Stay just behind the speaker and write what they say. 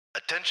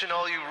Attention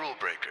all you rule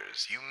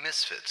breakers, you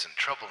misfits and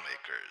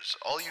troublemakers,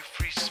 all you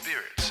free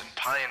spirits and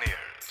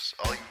pioneers,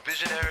 all you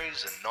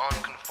visionaries and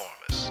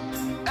nonconformists.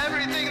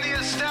 Everything the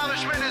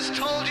establishment has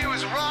told you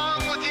is wrong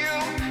with you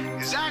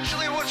is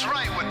actually what's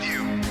right with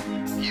you.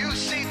 You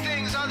see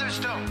things others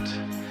don't.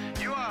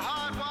 You are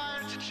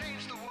hardwired to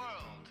change the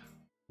world.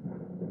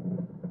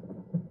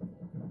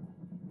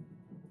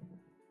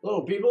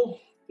 Hello people,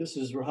 this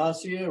is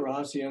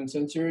Rahasia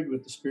Uncensored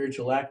with the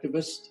Spiritual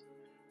Activist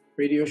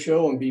radio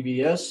show on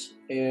BBS,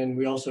 and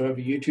we also have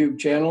a YouTube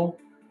channel.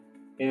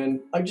 And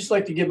I'd just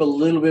like to give a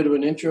little bit of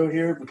an intro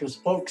here because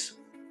folks,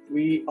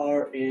 we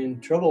are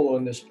in trouble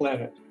on this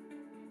planet.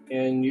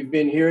 And you've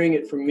been hearing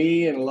it from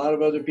me and a lot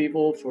of other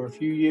people for a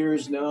few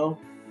years now.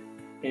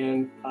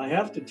 And I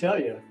have to tell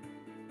you,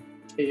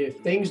 if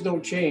things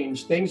don't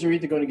change, things are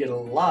either going to get a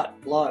lot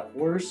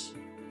worse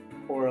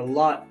or a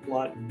lot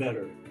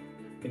better.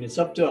 And it's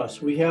up to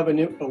us. We have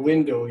a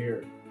window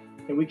here.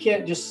 And we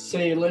can't just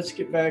say, let's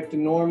get back to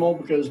normal,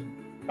 because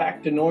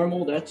back to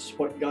normal, that's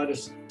what got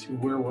us to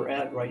where we're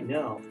at right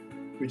now,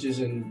 which is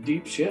in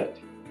deep shit.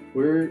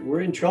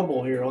 We're in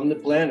trouble here on the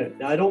planet.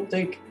 Now, I don't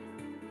think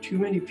too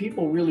many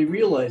people really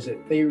realize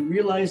it. They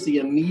realize the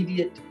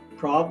immediate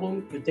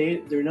problem, but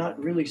they're not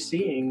really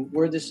seeing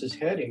where this is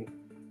heading.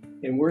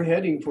 And we're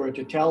heading for a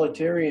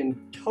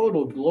totalitarian,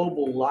 total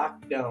global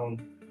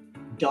lockdown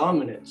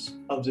dominance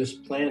of this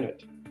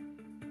planet.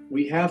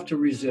 We have to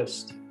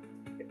resist.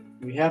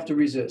 We have to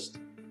resist.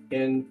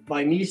 And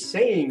by me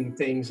saying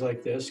things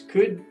like this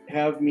could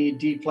have me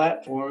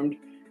deplatformed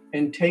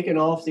and taken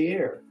off the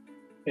air.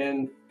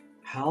 And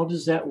how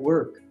does that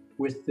work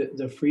with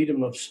the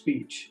freedom of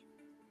speech?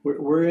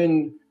 We're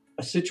in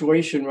a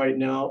situation right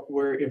now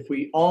where if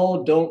we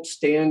all don't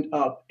stand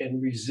up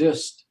and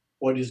resist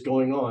what is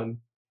going on,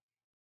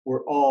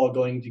 we're all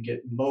going to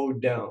get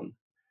mowed down.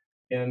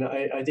 And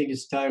I think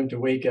it's time to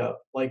wake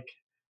up. Like,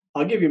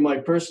 I'll give you my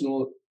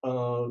personal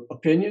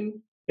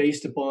opinion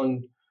based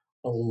upon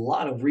a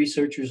lot of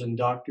researchers and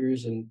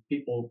doctors and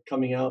people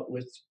coming out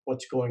with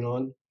what's going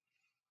on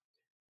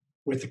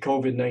with the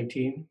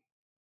COVID-19.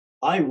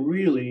 I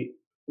really,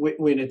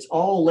 when it's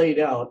all laid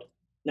out,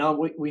 now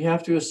we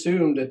have to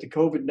assume that the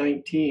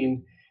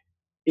COVID-19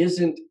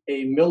 isn't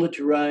a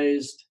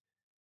militarized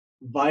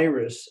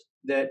virus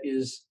that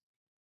is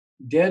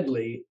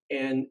deadly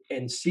and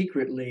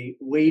secretly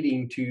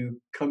waiting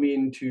to come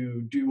in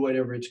to do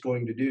whatever it's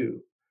going to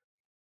do.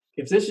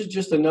 If this is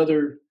just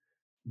another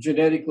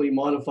genetically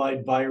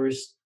modified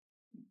virus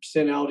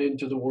sent out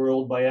into the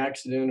world by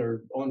accident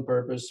or on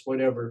purpose,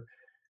 whatever,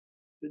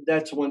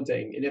 that's one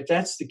thing. And if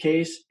that's the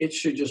case, it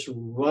should just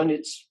run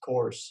its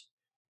course.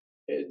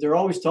 They're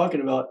always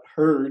talking about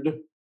herd.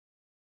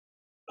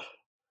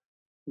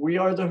 We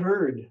are the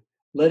herd.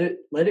 Let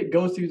it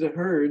go through the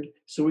herd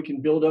so we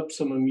can build up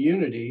some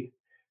immunity,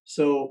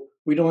 so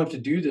we don't have to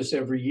do this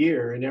every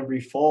year and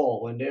every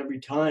fall and every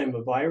time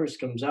a virus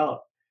comes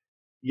out.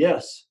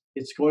 Yes,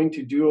 it's going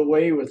to do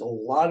away with a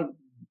lot of,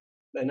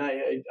 and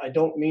I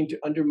don't mean to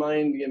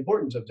undermine the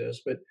importance of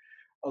this, but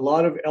a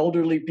lot of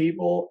elderly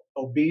people,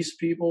 obese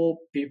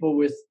people, people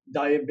with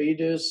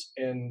diabetes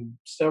and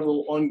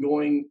several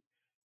ongoing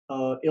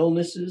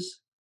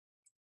illnesses.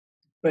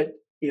 But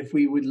if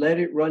we would let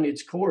it run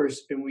its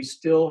course and we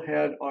still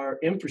had our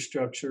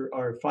infrastructure,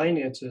 our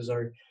finances,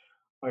 our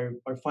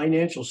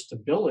financial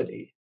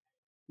stability,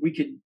 we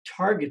could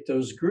target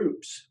those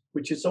groups,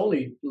 which is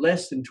only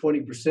less than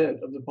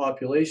 20% of the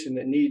population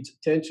that needs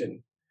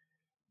attention.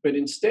 But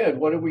instead,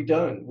 what have we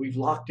done? We've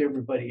locked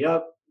everybody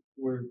up.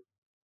 We're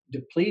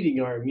depleting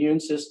our immune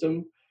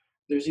system.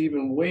 There's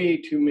even way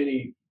too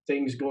many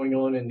things going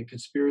on in the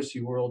conspiracy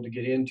world to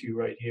get into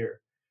right here.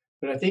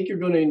 But I think you're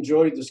going to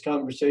enjoy this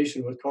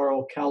conversation with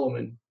Carl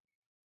Calleman.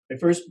 I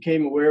first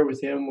became aware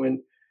with him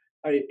when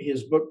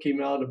his book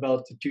came out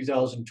about the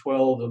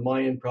 2012, the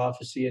Mayan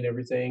prophecy and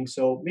everything.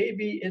 So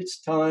maybe it's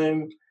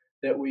time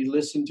that we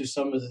listen to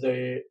some of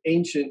the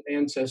ancient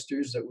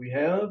ancestors that we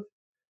have,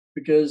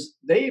 because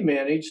they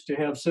managed to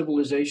have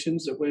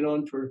civilizations that went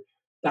on for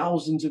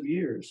thousands of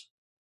years.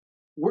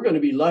 We're going to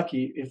be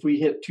lucky if we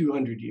hit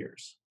 200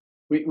 years.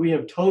 We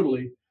have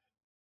totally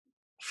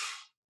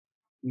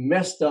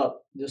messed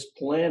up this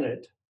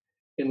planet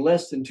in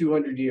less than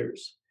 200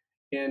 years.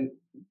 And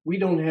we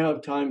don't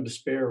have time to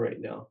spare right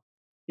now.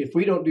 If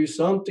we don't do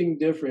something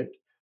different,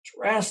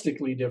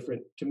 drastically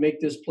different, to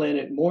make this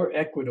planet more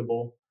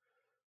equitable,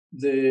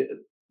 the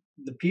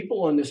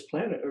people on this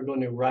planet are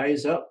going to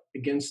rise up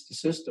against the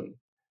system.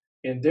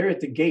 And they're at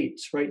the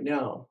gates right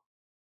now.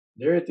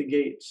 They're at the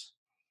gates.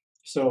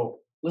 So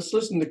let's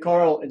listen to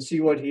Carl and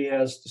see what he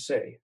has to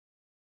say.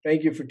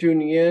 Thank you for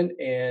tuning in,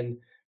 and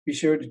be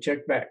sure to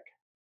check back.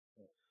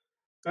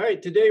 All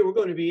right, today we're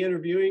going to be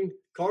interviewing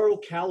Carl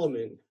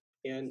Calleman,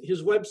 and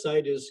his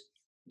website is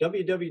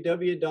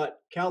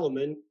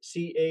www.calleman,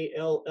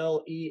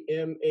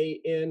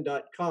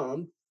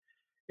 CALLEMAN.com.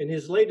 And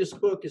his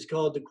latest book is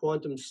called The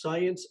Quantum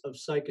Science of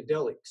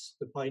Psychedelics,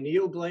 the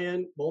Pineal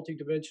Gland,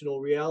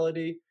 Multidimensional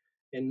Reality,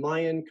 and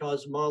Mayan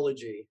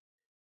Cosmology.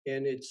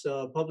 and it's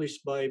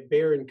published by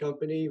Bear and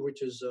Company,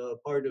 which is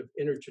part of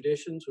Inner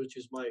Traditions, which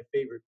is my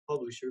favorite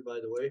publisher, by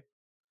the way.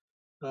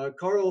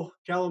 Carl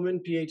Calleman,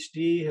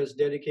 PhD, has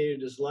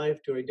dedicated his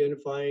life to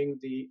identifying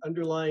the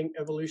underlying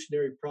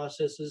evolutionary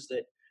processes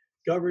that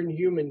govern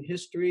human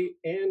history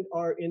and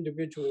our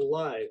individual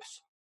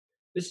lives.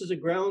 This is a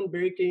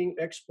groundbreaking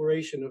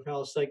exploration of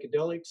how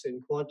psychedelics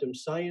and quantum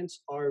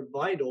science are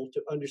vital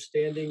to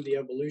understanding the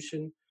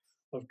evolution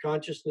of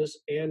consciousness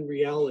and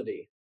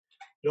reality.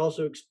 It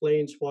also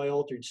explains why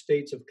altered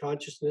states of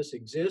consciousness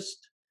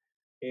exist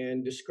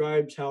and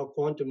describes how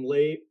quantum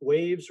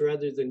waves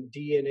rather than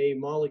DNA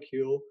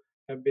molecule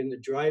have been the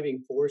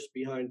driving force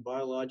behind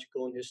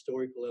biological and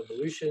historical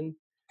evolution,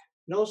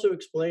 and also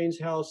explains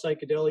how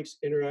psychedelics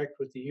interact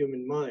with the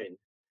human mind.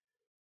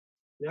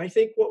 And I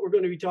think what we're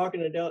going to be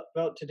talking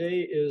about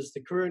today is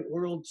the current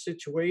world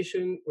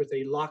situation with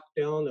a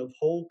lockdown of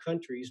whole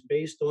countries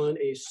based on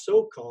a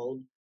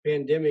so-called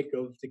pandemic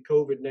of the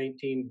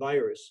COVID-19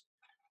 virus,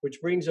 which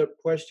brings up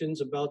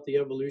questions about the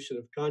evolution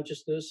of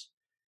consciousness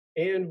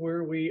and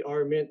where we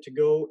are meant to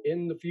go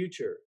in the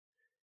future.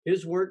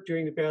 His work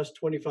during the past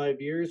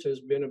 25 years has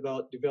been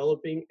about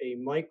developing a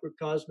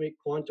microcosmic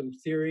quantum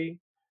theory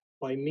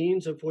by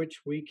means of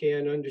which we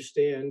can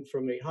understand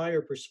from a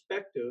higher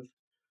perspective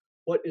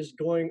what is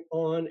going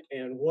on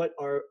and what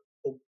our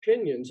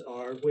opinions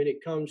are when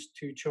it comes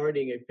to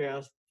charting a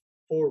path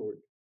forward.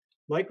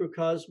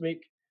 Microcosmic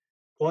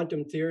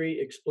quantum theory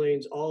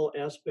explains all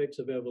aspects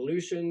of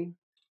evolution,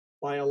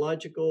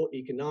 biological,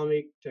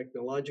 economic,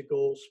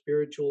 technological,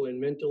 spiritual, and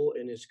mental,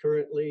 and is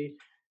currently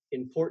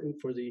important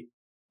for the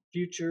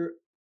future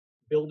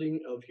building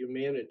of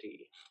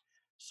humanity.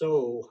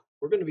 So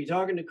we're going to be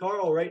talking to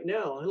Carl right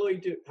now. Hello,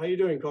 how you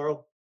doing,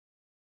 Carl?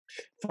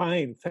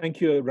 Fine, thank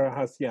you,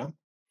 Rahasya.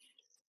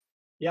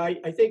 Yeah,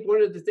 I think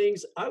one of the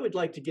things I would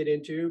like to get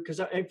into, because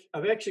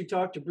I've actually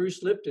talked to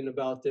Bruce Lipton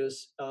about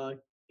this.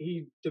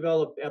 He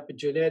developed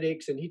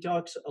epigenetics, and he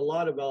talks a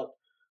lot about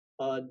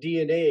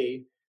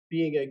DNA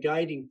being a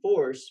guiding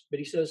force. But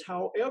he says,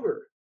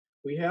 however,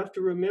 we have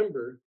to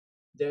remember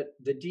that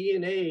the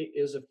DNA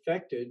is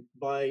affected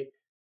by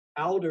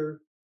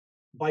outer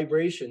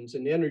vibrations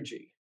and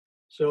energy.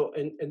 So,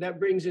 and that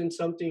brings in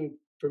something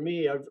for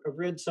me. I've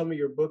read some of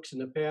your books in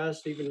the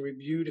past, even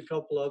reviewed a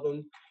couple of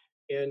them.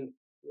 And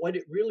what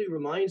it really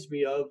reminds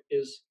me of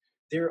is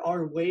there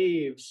are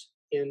waves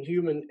in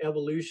human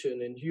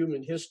evolution and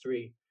human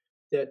history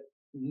that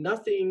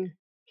nothing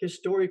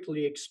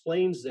historically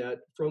explains that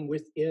from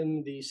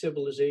within the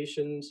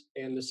civilizations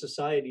and the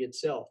society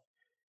itself.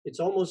 It's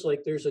almost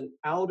like there's an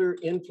outer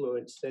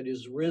influence that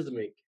is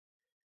rhythmic.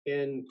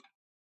 And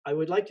I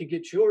would like to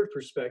get your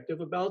perspective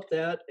about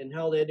that and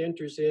how that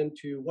enters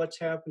into what's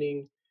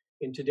happening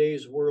in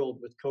today's world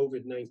with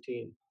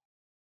COVID-19.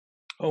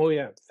 Oh,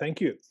 yeah,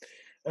 thank you.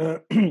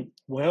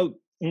 Well,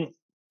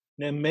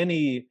 there are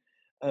many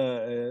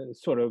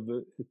sort of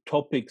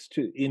topics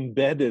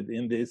embedded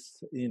in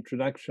this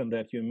introduction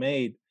that you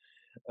made.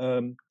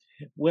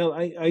 Well,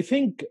 I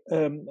think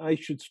I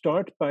should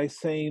start by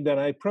saying that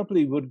I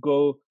probably would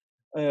go.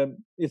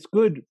 It's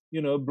good,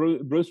 you know,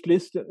 Bruce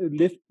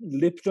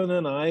Lipton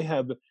and I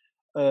have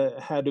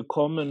had a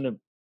common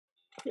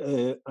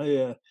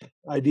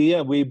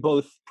idea. We're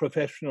both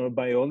professional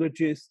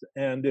biologists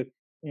and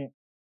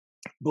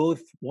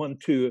both want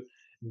to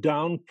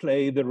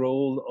downplay the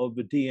role of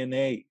the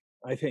DNA,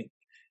 I think.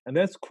 And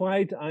that's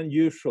quite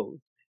unusual.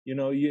 You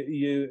know,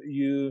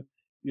 you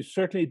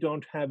certainly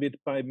don't have it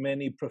by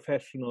many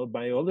professional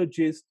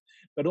biologists,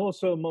 but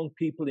also among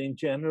people in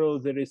general,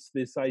 there is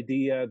this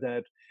idea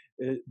that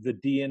the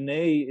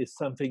DNA is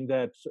something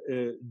that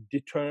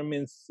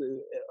determines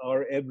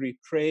our every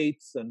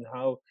traits and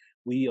how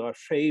we are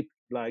shaped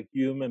like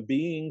human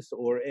beings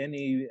or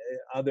any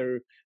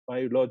other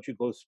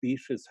biological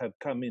species have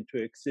come into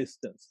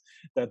existence,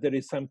 that there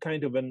is some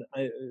kind of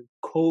a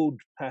code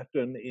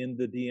pattern in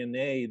the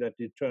DNA that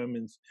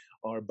determines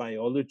our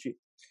biology.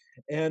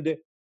 And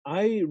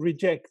I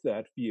reject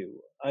that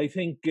view. I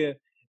think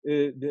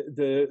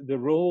the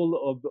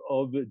role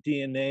of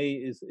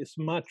DNA is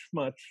much,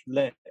 much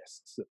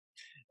less.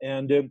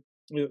 And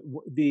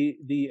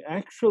the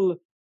actual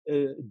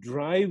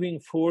driving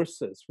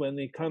forces when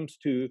it comes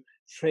to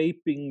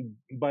shaping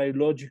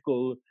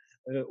biological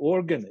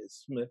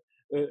organism,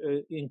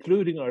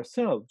 including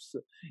ourselves,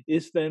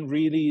 is then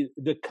really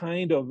the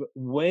kind of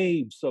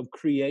waves of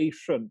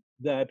creation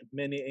that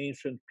many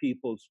ancient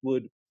peoples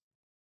would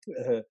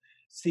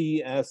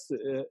see as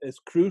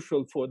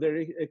crucial for their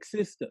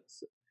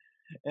existence.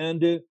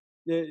 And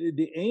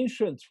the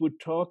ancients would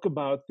talk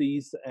about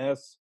these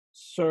as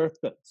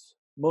serpents.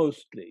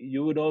 Mostly,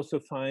 you would also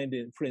find,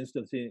 for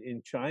instance,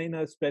 in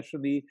China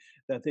especially,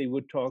 that they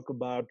would talk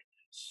about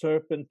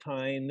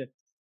serpentine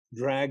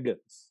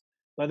dragons.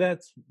 But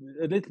that's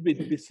a little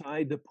bit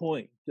beside the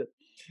point.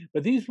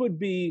 But these would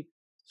be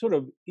sort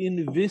of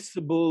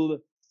invisible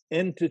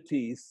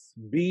entities,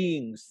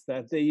 beings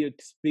that they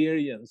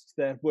experienced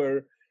that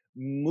were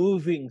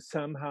moving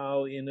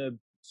somehow in a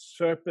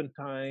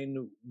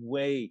serpentine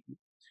way.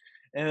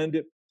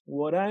 And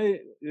what I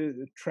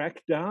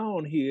track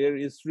down here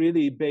is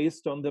really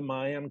based on the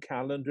Mayan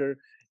calendar.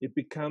 It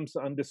becomes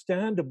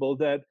understandable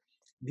that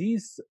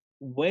these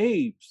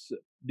waves,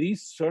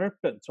 these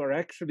serpents, are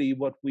actually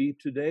what we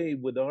today,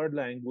 with our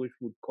language,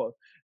 would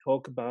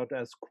talk about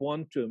as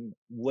quantum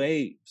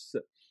waves.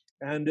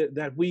 And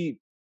that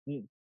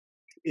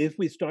if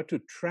we start to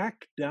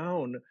track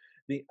down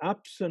the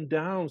ups and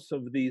downs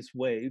of these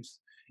waves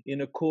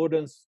in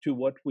accordance to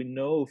what we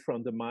know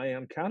from the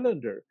Mayan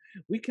calendar,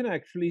 we can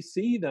actually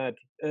see that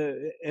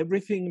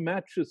everything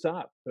matches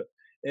up.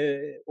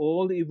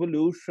 All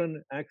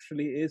evolution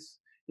actually is,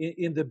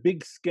 in the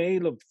big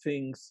scale of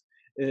things,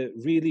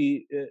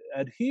 really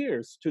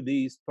adheres to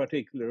these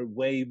particular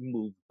wave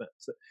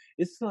movements.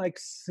 It's like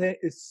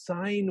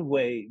sine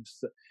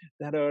waves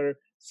that are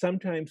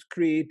sometimes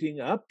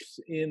creating ups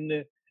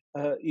in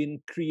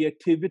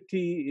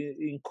creativity,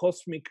 in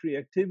cosmic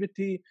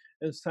creativity,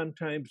 and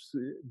sometimes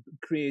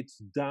creates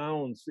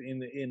downs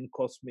in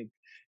cosmic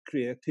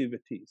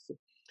creativities.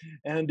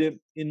 And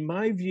in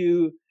my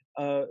view,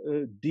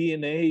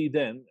 DNA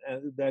then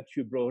that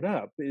you brought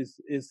up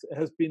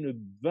has been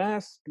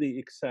vastly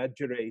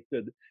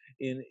exaggerated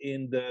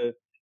in the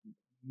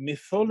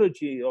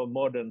mythology of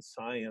modern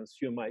science,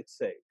 you might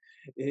say.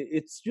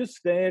 It's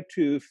just there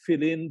to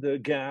fill in the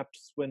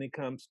gaps when it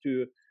comes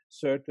to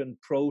certain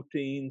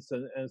proteins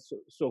and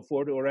so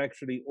forth, or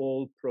actually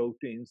all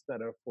proteins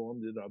that are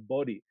formed in our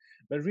body,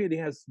 but really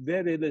has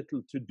very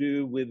little to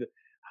do with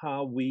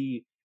how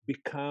we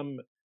become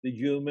the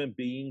human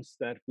beings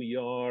that we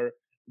are,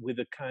 with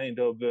the kind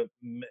of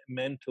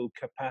mental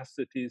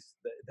capacities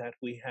that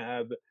we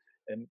have,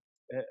 and,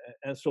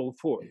 and so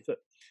forth.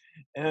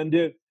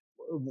 And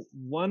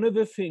one of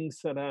the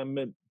things that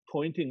I'm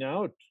pointing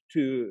out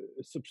to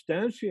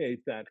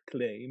substantiate that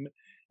claim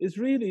is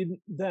really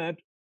that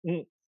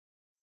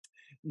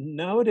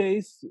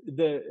nowadays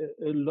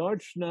a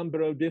large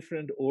number of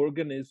different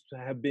organisms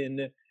have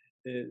been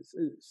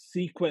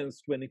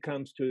sequenced when it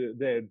comes to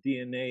their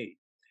DNA.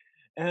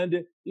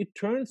 And it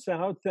turns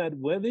out that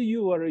whether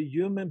you are a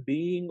human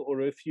being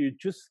or if you're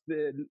just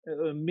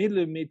a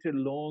millimeter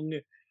long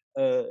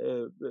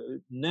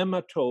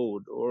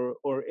nematode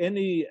or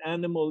any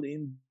animal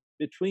in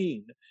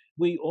between,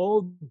 we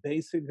all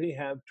basically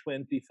have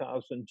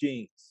 20,000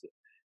 genes.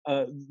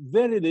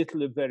 Very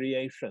little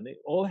variation. They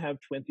all have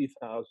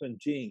 20,000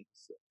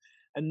 genes.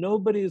 And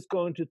nobody is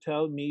going to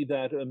tell me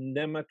that a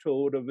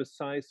nematode of the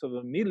size of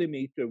a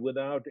millimeter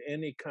without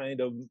any kind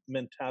of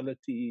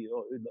mentality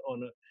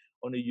on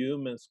a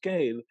human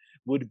scale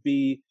would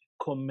be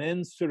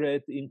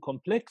commensurate in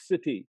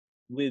complexity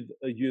with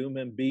a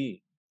human being.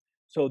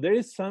 So there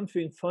is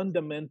something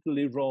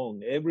fundamentally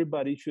wrong.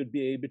 Everybody should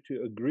be able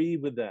to agree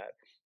with that.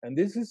 And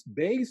this is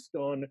based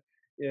on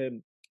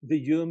the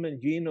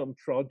Human Genome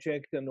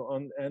Project and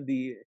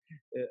the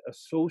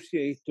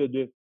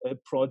associated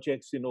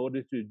projects in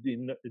order to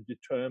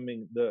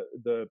determine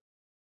the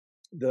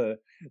the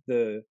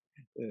the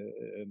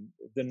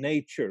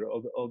nature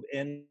of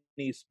any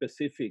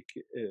specific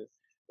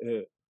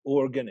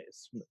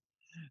organism.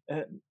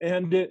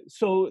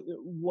 So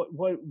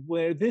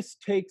where this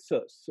takes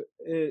us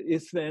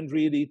is then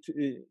really,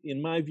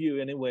 in my view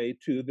anyway,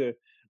 to the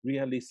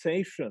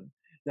realization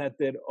that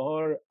there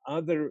are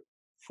other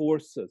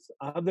forces,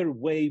 other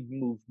wave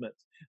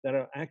movements that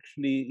are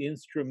actually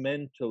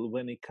instrumental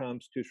when it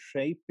comes to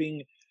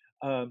shaping,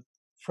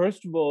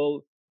 first of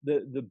all,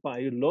 the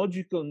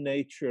biological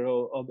nature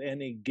of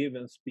any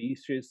given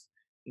species,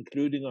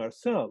 including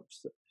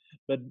ourselves.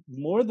 But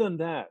more than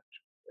that,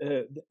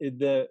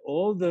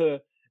 all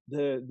the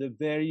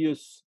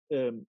various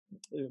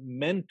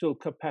mental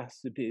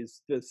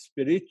capacities, the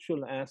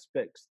spiritual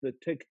aspects, the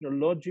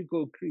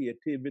technological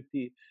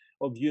creativity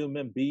of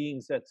human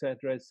beings,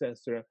 etc.,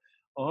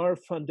 are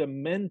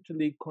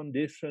fundamentally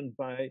conditioned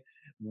by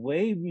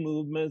wave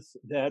movements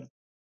that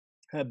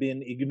have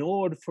been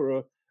ignored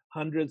for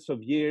hundreds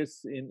of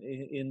years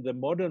in the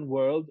modern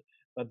world,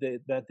 but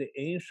that the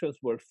ancients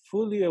were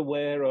fully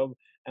aware of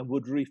and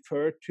would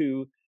refer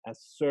to as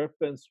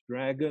serpents,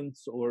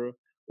 dragons, or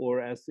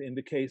as in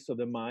the case of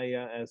the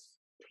Maya, as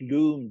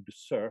plumed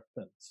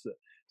serpents,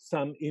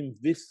 some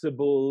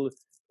invisible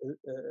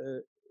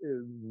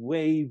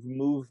wave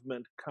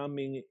movement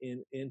coming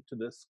into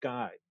the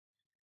sky.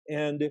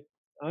 And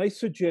I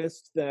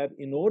suggest that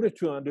in order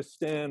to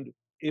understand,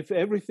 if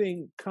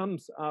everything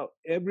comes out,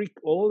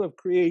 all of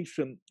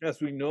creation as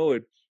we know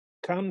it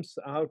comes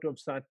out of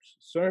such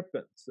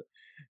serpents,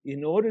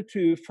 in order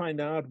to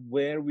find out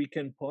where we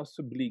can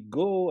possibly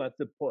go at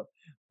the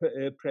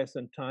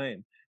present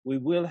time, we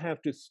will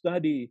have to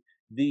study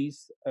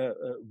these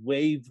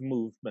wave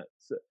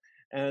movements.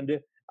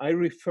 And I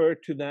refer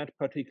to that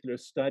particular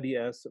study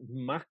as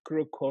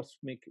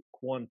macrocosmic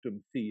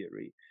quantum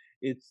theory.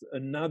 It's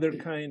another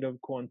kind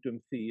of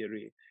quantum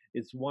theory.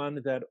 It's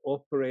one that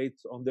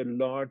operates on the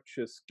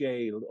larger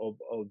scale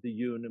of the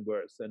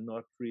universe and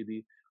not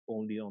really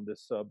only on the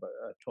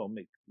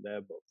subatomic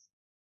level.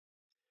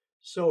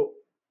 So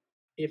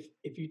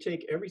if you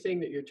take everything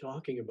that you're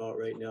talking about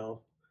right now,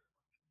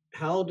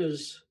 how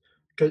does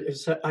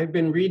because I've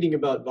been reading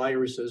about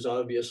viruses,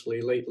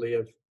 obviously, lately.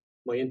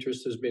 My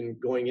interest has been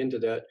going into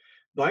that.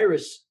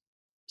 Virus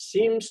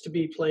seems to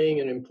be playing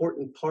an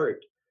important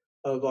part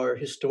of our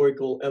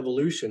historical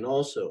evolution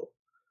also.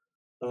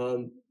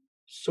 Um,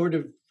 sort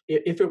of,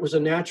 if it was a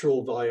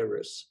natural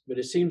virus, but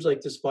it seems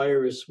like this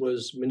virus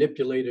was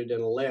manipulated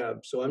in a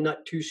lab. So I'm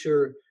not too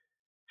sure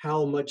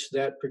how much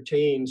that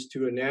pertains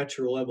to a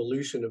natural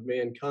evolution of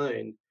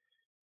mankind.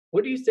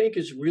 What do you think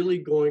is really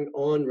going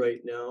on right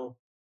now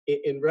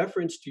in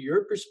reference to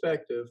your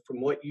perspective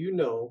from what you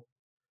know?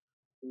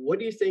 What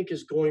do you think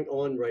is going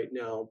on right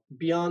now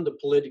beyond the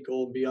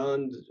political,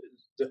 beyond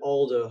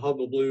all the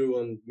hullabaloo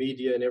on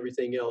media and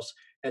everything else?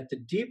 At the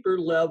deeper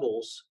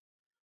levels,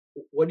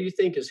 what do you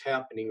think is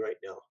happening right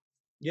now?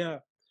 Yeah.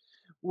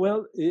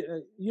 Well,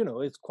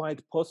 it's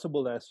quite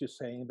possible, as you're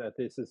saying, that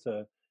this is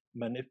a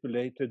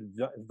manipulated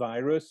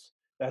virus.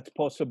 That's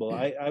possible.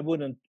 I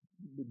wouldn't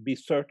be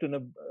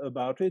certain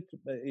about it.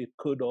 It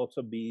could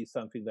also be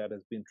something that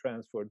has been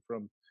transferred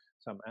from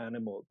some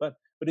animal, but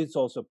it's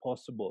also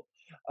possible.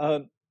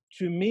 Um,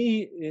 to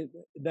me,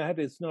 that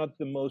is not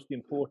the most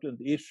important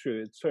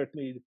issue.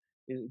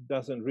 It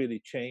doesn't really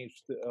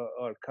change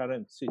our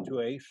current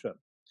situation.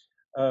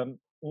 Um,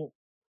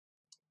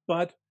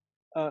 but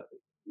uh,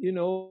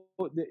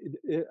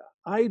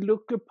 I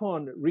look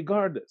upon,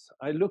 regardless,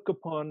 I look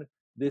upon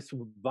this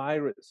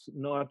virus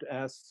not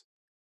as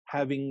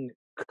having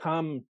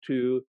come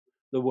to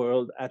the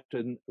world at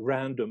a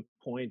random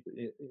point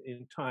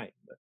in time.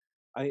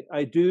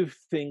 I do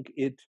think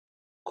it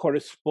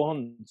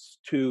corresponds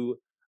to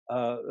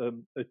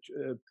the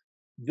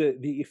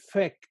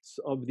effects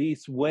of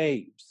these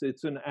waves.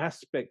 It's an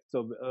aspect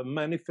of a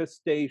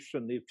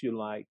manifestation, if you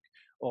like,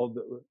 of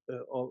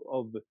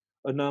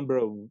a number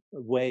of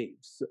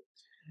waves.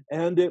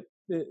 And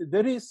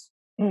there is,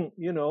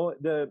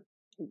 the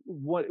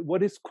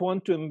what is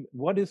quantum?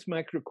 What is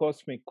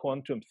macrocosmic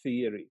quantum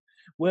theory?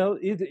 Well,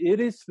 it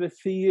is the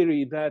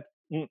theory that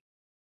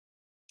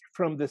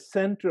from the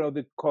center of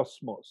the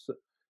cosmos,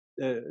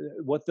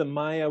 what the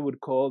Maya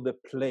would call the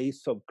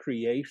place of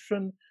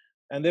creation,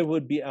 and there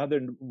would be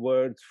other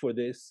words for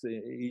this.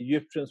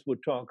 Egyptians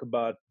would talk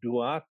about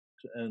duat,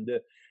 and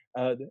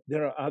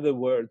there are other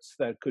words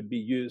that could be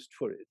used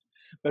for it.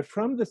 But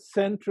from the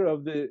center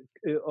of the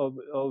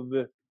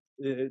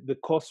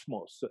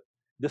cosmos,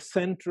 the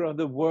center of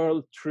the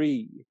world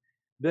tree,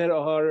 there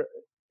are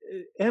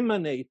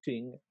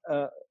emanating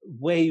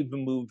wave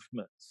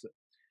movements.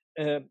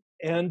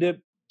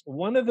 And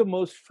one of the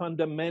most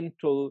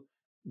fundamental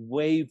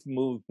wave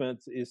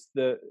movements is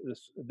the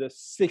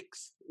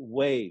sixth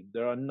wave.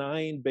 There are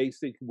 9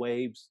 basic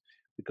waves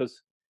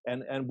because,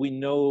 and we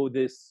know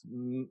this,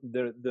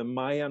 the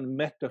Mayan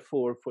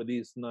metaphor for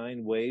these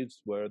 9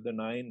 waves were the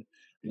 9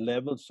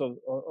 levels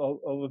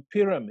of a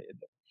pyramid.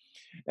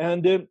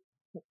 And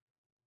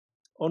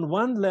on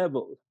one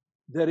level,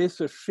 there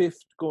is a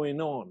shift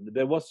going on.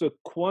 There was a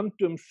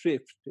quantum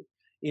shift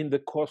in the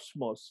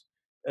cosmos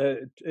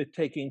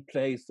taking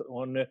place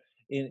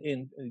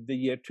in the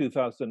year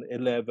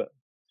 2011.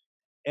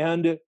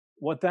 And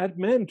what that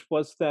meant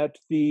was that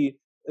the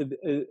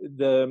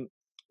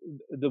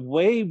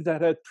wave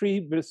that had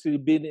previously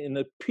been in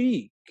a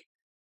peak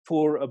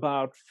for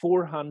about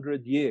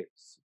 400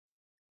 years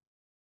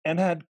and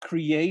had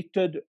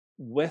created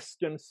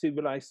Western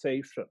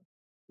civilization,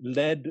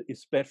 led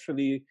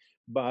especially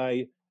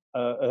by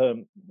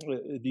the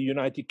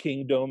United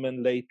Kingdom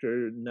and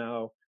later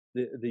now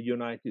the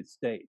United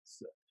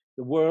States.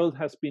 The world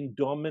has been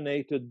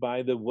dominated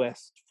by the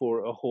West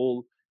for a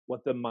whole,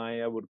 what the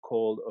Maya would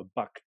call a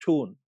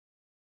baktun.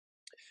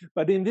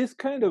 But in this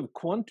kind of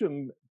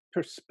quantum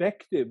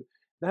perspective,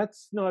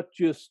 that's not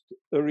just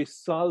a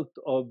result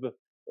of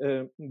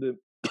the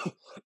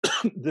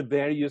the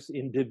various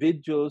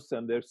individuals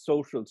and their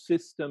social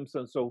systems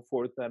and so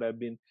forth that have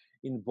been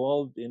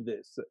involved in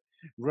this.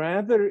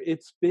 Rather,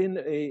 it's been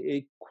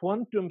a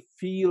quantum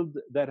field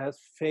that has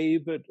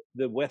favored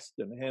the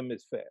Western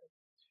hemisphere.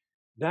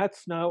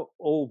 That's now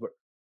over.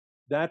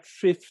 That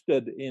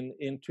shifted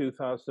in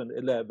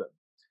 2011.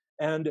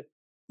 And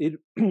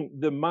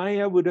the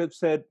Maya would have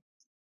said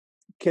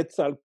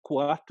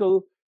Quetzalcoatl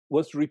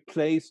was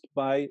replaced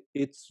by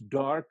its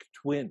dark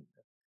twin,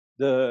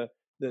 the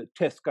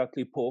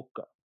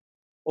Tezcatlipoca.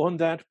 On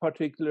that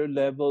particular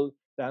level,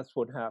 that's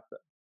what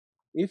happened.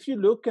 If you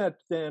look at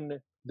then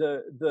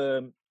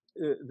the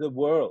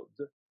world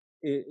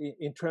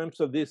in terms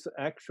of this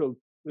actual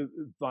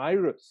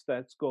virus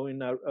that's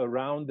going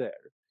around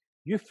there,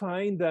 you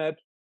find that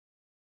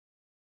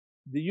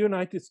the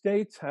United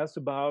States has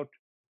about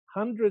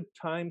 100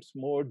 times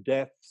more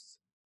deaths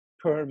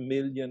per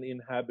million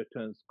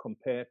inhabitants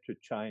compared to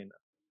China.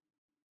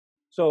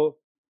 So,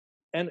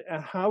 and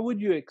how would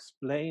you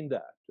explain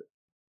that?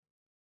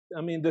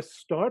 I mean, this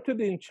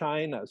started in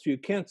China, so you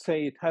can't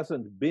say it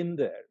hasn't been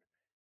there.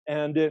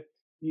 And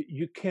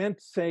you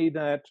can't say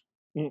that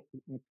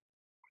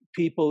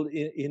people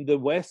in the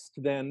West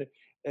then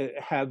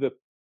have a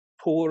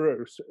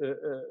poorer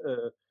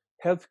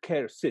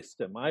healthcare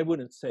system. I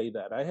wouldn't say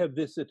that. I have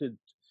visited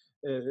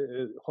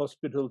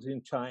hospitals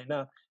in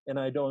China, and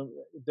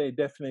they're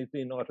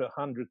definitely not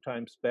 100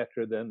 times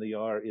better than they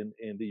are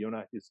in the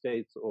United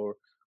States or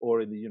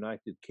in the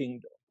United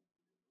Kingdom.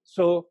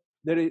 So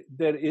there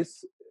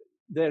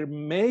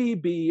may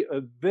be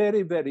a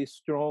very, very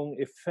strong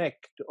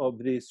effect of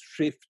this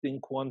shift in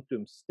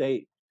quantum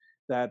state,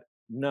 that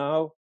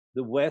now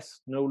the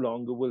West no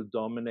longer will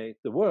dominate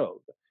the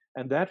world.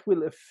 And that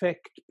will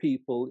affect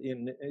people,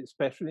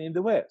 especially in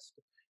the West.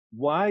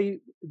 Why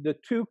the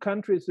two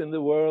countries in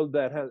the world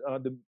that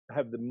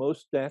have the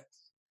most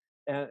deaths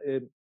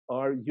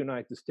are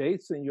United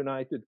States and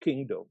United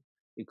Kingdom.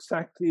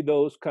 Exactly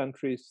those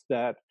countries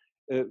that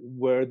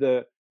were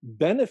the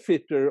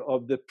benefiter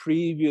of the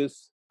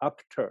previous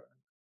upturn.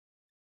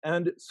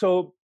 And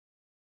so,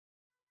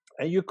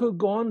 and you could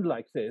go on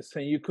like this,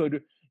 and you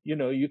could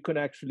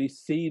actually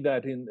see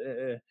that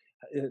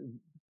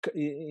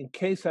in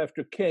case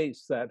after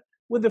case, that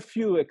with a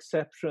few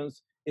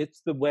exceptions,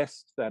 it's the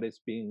West that is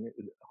being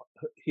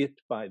hit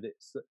by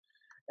this.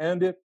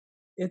 And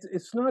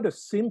it's not a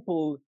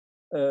simple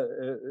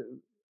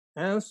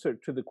answer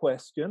to the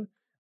question,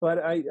 but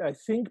I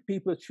think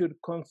people should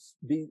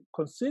be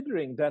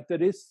considering that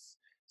there is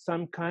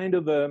some kind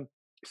of a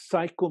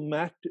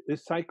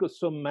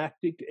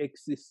psychosomatic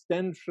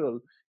existential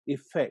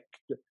effect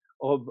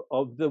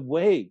of the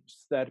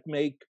waves that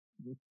make,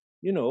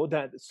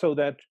 that so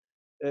that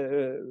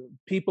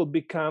people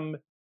become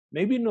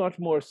maybe not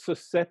more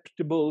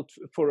susceptible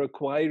for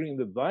acquiring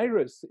the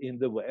virus in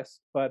the West,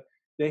 but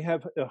they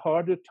have a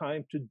harder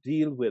time to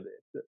deal with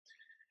it.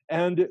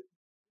 And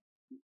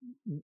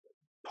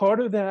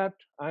part of that,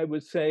 I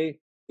would say,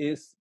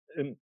 is,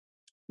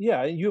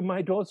 you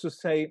might also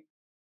say,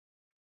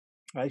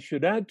 I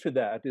should add to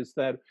that, is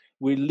that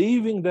we're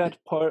leaving that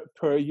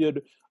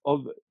period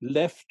of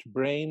left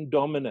brain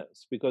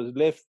dominance, because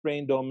left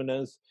brain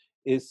dominance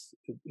is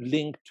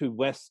linked to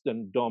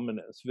Western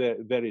dominance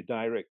very, very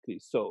directly.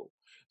 So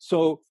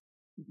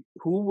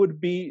who would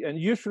be, and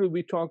usually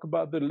we talk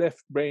about the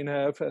left brain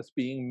half as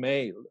being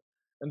male.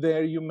 And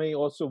there you may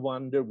also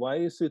wonder, why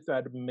is it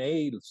that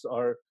males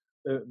are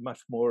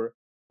much more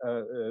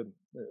the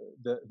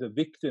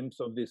victims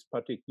of this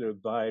particular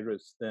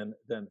virus than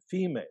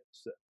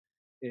females?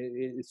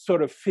 It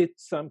sort of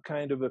fits some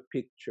kind of a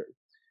picture.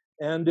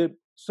 And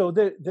so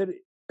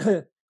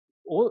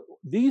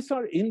these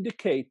are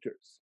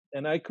indicators,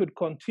 and I could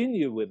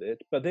continue with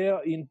it, but they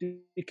are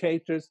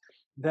indicators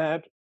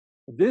that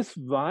this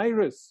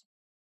virus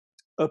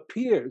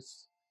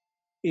appears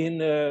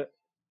in a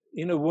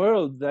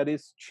world that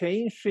is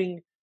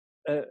changing,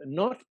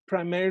 not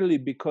primarily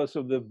because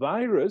of the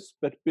virus,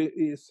 but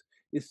is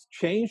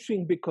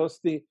changing because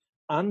the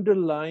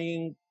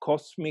underlying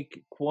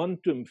cosmic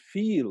quantum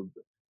field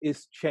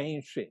is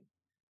changing,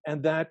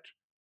 and that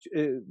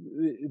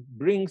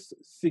brings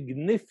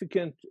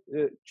significant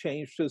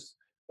changes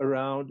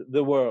around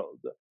the world.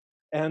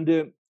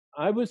 And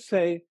I would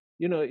say,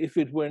 if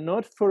it were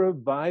not for a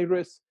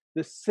virus,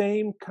 the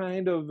same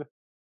kind of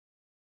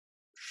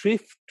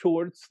shift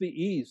towards the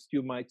east,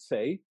 you might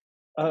say,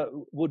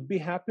 would be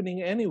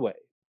happening anyway,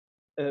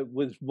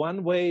 with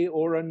one way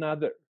or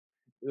another.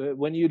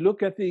 When you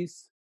look at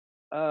these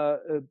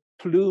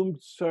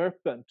plumed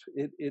serpent,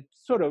 it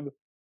sort of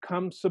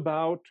comes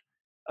about,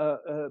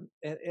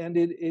 and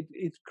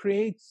it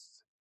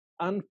creates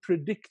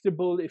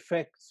unpredictable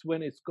effects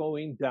when it's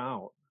going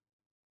down.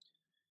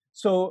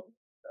 So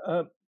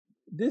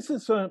this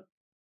is a,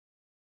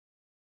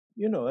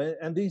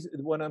 and these,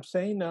 what I'm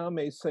saying now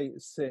may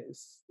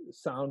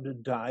sound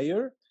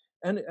dire,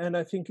 and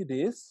I think it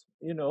is,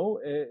 in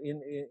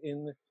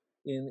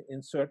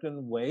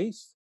certain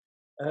ways.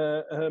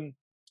 But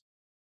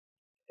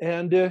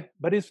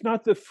it's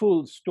not the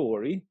full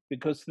story,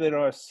 because there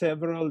are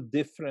several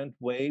different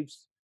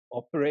waves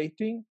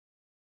operating,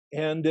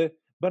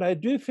 but I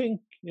do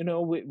think,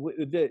 there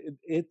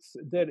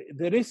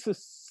is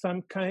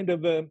some kind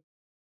of a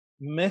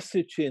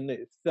message in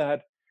it,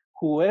 that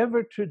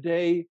whoever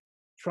today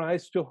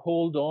tries to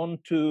hold on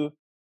to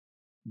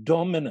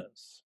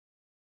dominance,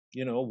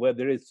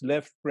 whether it's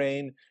left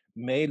brain,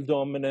 male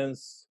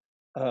dominance,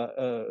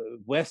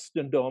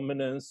 Western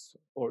dominance,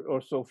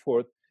 or so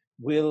forth,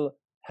 will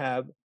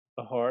have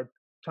a hard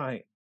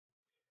time.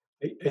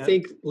 I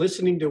think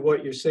listening to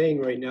what you're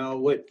saying right now,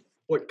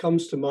 what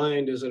comes to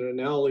mind as an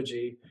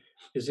analogy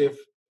is if,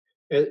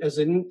 as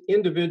an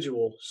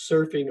individual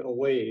surfing a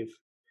wave,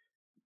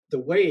 the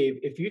wave,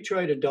 if you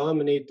try to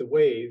dominate the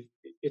wave,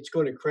 it's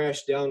going to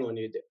crash down on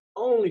you. The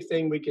only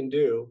thing we can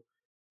do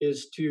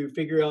is to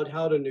figure out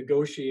how to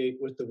negotiate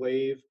with the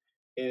wave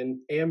and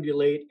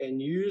ambulate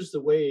and use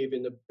the wave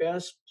in the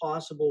best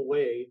possible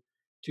way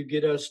to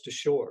get us to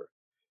shore.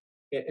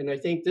 And I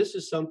think this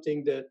is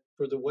something that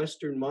for the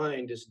Western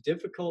mind is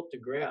difficult to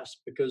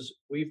grasp, because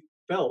we've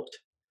felt,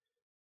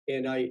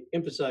 and I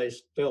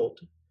emphasize felt,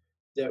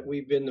 that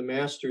we've been the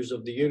masters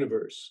of the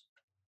universe.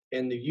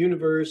 And the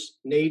universe,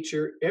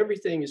 nature,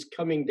 everything is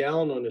coming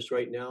down on us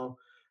right now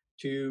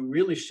to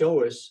really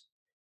show us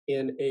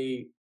in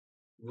a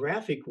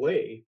graphic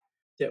way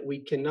that we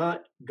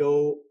cannot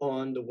go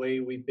on the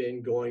way we've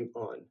been going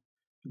on.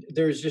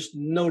 There's just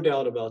no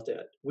doubt about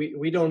that.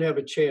 We don't have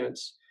a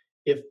chance.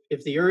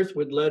 If the earth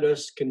would let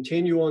us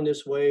continue on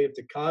this way, if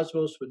the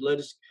cosmos would let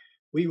us,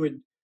 we would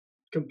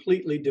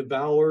completely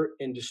devour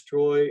and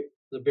destroy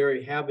the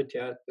very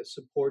habitat that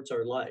supports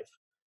our life.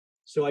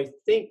 So I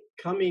think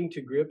coming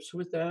to grips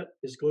with that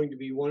is going to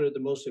be one of the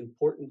most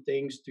important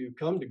things to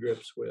come to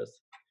grips with,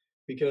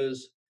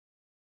 because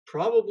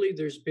probably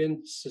there's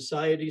been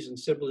societies and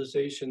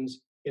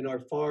civilizations in our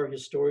far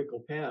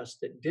historical past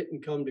that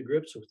didn't come to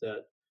grips with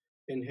that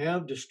and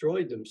have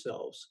destroyed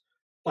themselves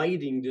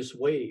fighting this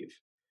wave.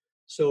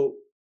 So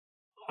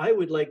I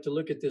would like to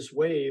look at this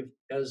wave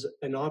as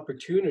an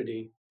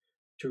opportunity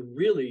to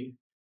really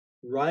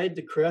ride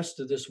the crest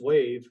of this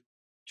wave,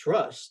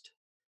 trust,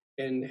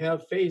 and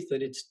have faith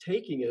that it's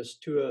taking us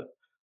to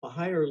a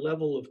higher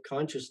level of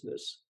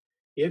consciousness.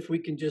 If we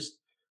can just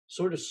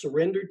sort of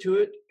surrender to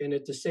it and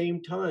at the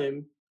same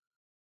time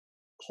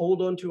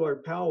hold on to our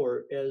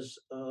power as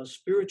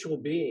spiritual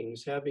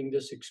beings having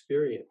this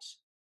experience.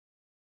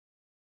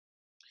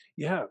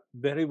 Yeah,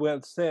 very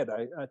well said.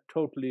 I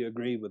totally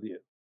agree with you.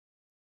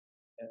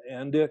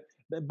 And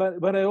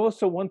but I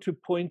also want to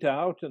point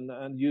out,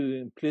 and you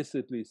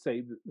implicitly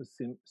say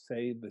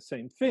the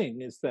same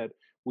thing, is that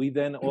we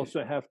then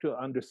also have to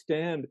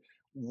understand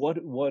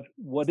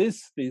what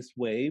is these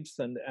waves,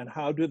 and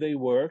how do they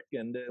work,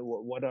 and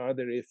what are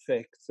their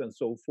effects, and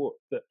so forth.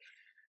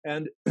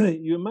 And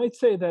you might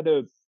say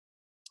that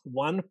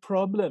one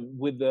problem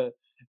with the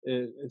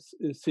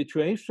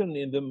situation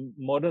in the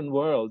modern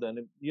world, and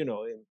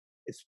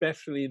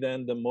especially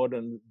then the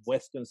modern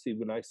Western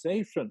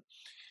civilization,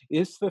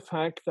 is the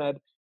fact that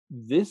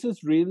this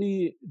is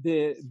really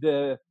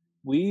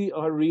we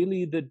are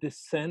really the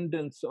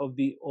descendants of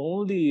the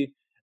only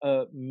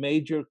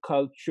major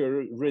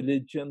culture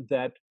religion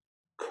that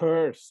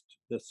cursed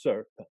the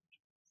serpent.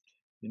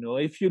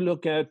 If you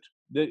look at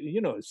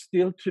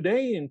still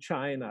today in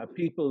China,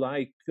 people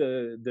like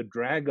the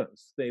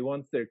dragons. They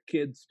want their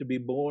kids to be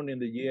born in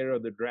the year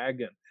of the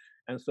dragon.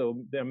 And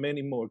so there are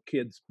many more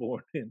kids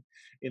born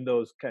in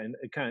those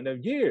kind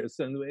of years.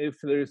 And if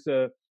there's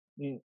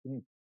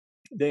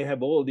they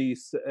have all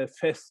these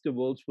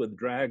festivals with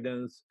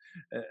dragons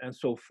and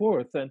so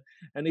forth. And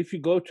if you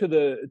go to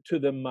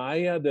the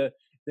Maya,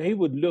 they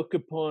would look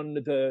upon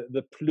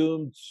the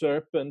plumed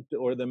serpent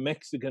or the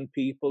Mexican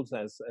peoples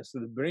as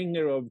the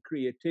bringer of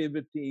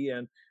creativity,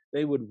 and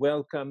they would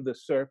welcome the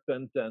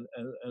serpent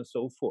and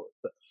so forth.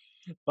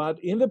 But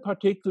in the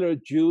particular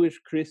Jewish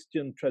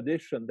Christian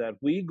tradition that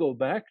we go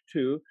back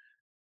to,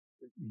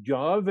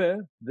 Yahweh,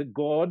 the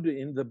God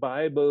in the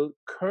Bible,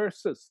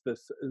 curses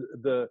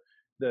the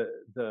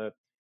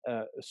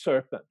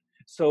serpent.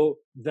 So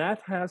that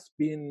has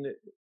been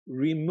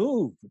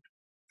removed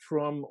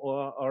from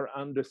our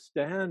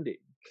understanding,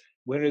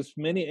 whereas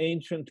many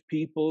ancient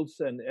peoples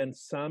and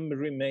some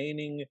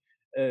remaining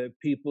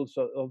peoples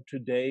of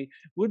today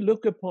would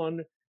look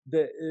upon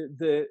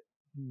the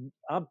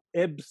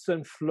ebbs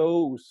and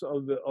flows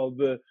of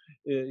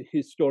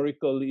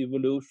historical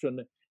evolution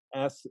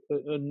as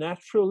a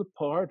natural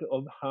part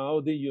of how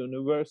the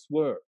universe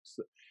works.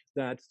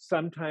 That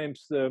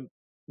sometimes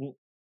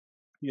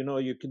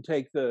you can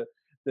take the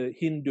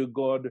Hindu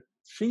god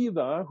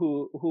Shiva,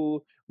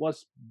 who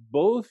was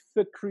both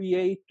the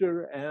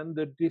creator and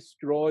the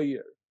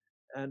destroyer,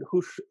 and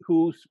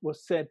who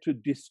was said to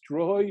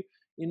destroy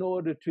in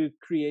order to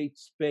create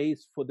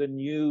space for the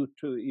new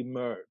to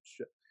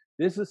emerge.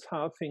 This is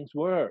how things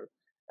were.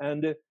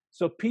 And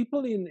so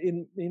people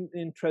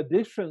in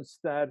traditions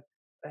that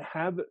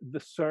have the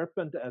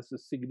serpent as a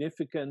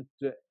significant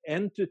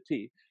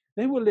entity,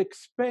 they will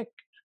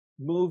expect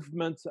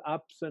movements,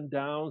 ups and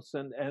downs,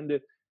 and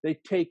they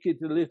take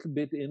it a little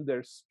bit in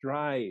their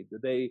stride.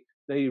 They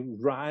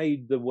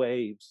ride the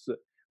waves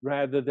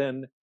rather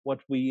than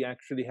what we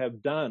actually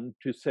have done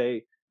to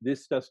say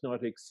this does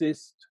not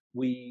exist.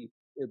 We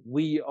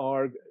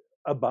are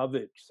above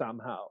it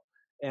somehow,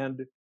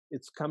 and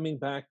it's coming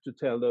back to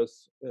tell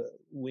us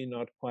we're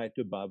not quite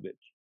above it.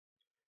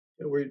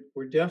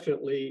 We're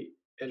definitely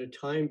at a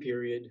time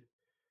period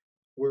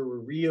where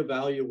we're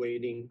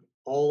reevaluating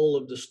all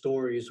of the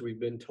stories we've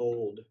been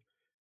told.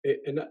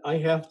 And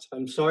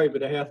I'm sorry,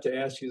 but I have to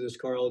ask you this,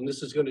 Carl, and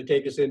this is going to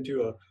take us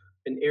into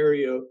an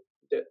area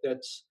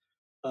that's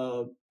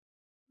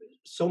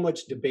so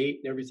much debate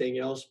and everything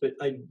else, but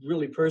I'd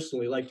really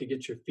personally like to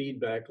get your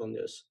feedback on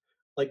this.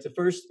 Like, the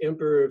first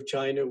emperor of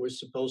China was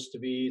supposed to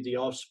be the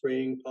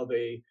offspring of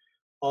a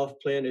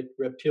off-planet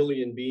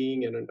reptilian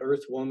being and an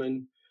earth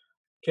woman.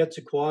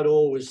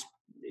 Quetzalcoatl was,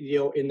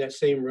 in that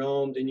same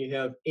realm. Then you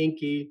have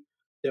Enki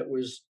that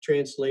was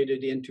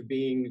translated into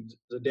being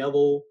the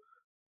devil.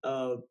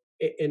 And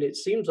it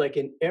seems like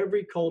in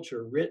every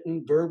culture,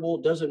 written,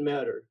 verbal, doesn't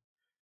matter,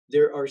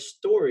 there are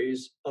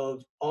stories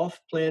of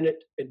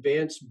off-planet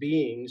advanced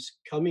beings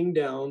coming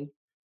down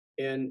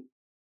and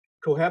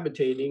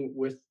cohabitating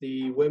with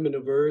the women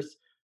of Earth,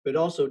 but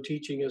also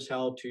teaching us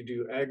how to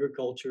do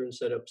agriculture and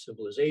set up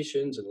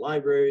civilizations and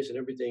libraries and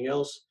everything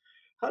else.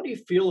 How do you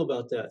feel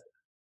about that?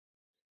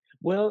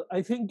 Well,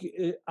 I think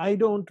uh, I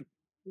don't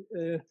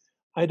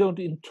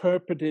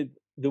interpret it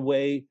the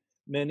way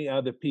many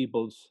other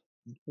peoples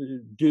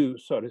do,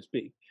 so to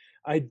speak.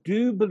 I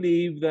do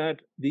believe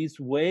that these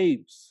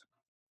waves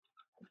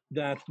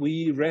that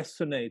we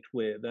resonate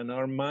with and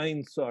our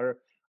minds are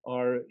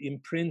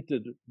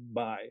imprinted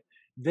by,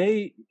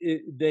 they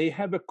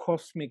have a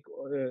cosmic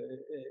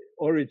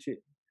origin.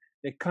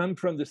 They come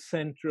from the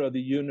center of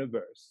the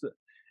universe,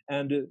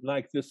 and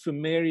like the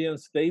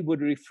Sumerians, they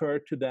would refer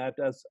to that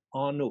as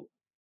Anu.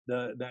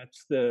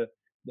 That's the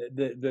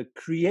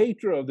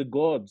creator of the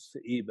gods,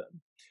 even.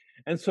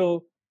 And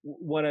so,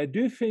 what I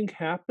do think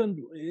happened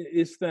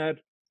is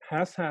that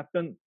has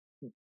happened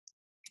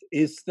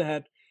is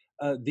that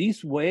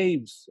these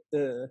waves,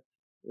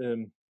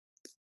 um,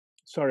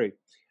 sorry,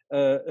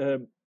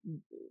 um,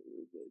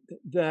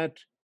 that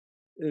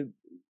uh,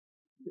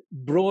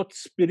 brought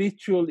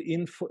spiritual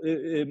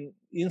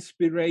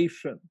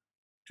inspiration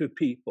to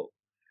people.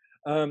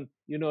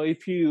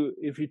 If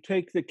you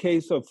take the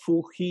case of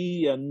Fu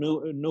He and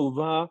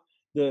Nova,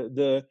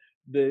 the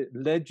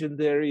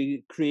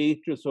legendary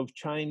creators of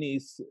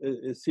Chinese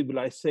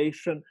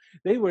civilization,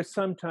 they were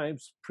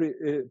sometimes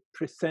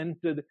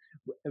presented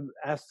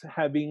as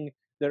having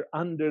their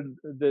under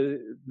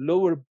the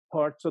lower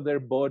parts of their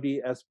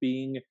body as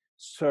being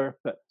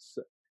serpents.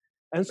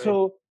 And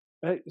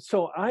Right.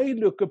 so I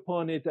look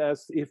upon it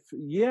as if,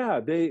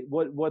 yeah,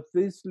 what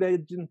this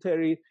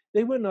legendary,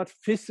 they were not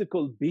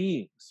physical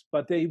beings,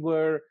 but they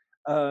were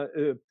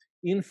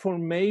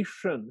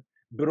information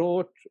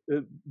brought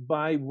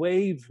by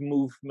wave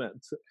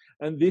movements,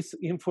 and this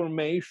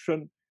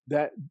information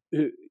that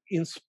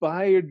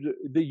inspired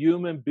the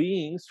human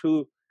beings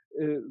who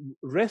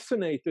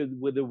resonated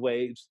with the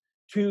waves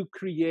to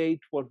create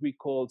what we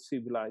call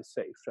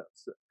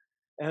civilizations.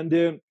 And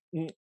the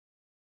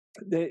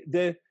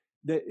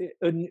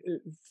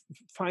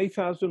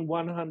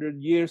 5,100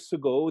 years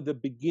ago, the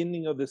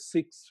beginning of the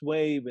sixth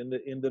wave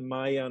in the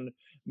Mayan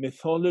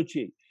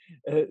mythology,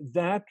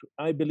 that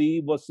I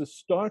believe was the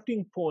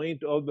starting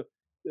point of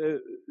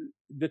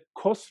the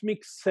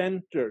cosmic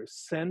center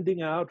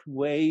sending out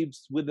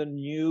waves with a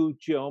new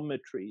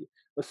geometry,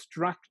 a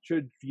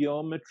structured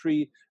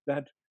geometry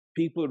that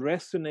people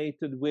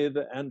resonated with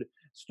and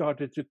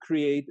started to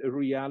create a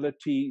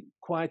reality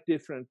quite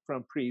different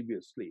from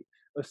previously.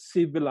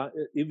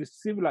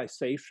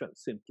 Civilization,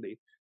 simply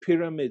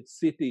pyramid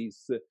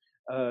cities,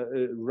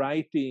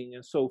 writing,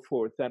 and so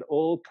forth, that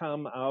all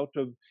come out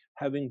of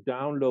having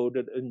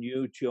downloaded a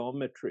new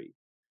geometry.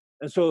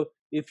 And so,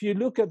 if you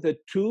look at the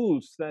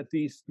tools that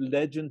these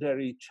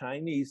legendary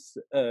Chinese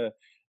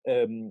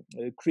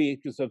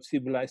creators of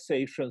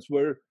civilizations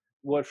were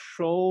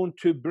shown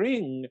to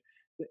bring,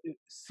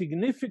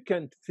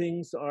 significant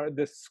things are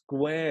the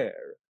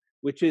square,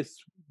 which is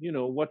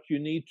what you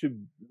need to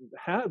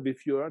have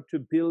if you are to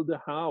build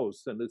a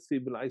house and a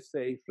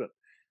civilization.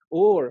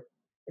 Or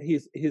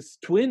his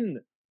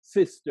twin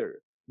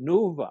sister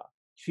Nova,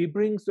 she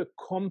brings a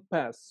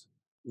compass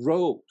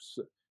rose,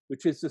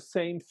 which is the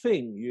same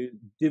thing. You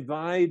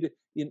divide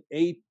in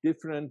 8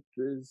 different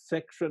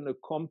sections a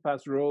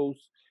compass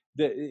rose.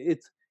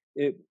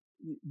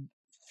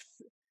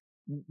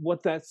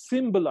 What that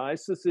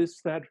symbolizes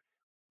is that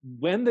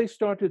when they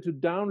started to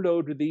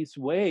download these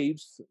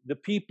waves, the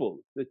people,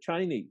 the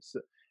Chinese,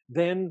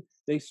 then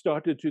they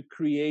started to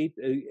create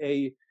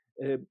a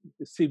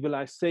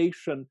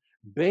civilization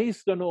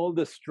based on all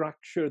the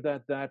structure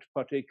that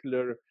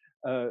particular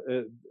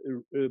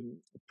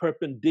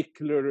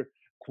perpendicular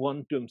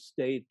quantum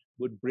state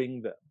would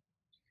bring them.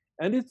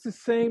 And it's the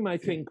same, I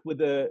think,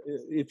 with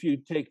if you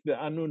take the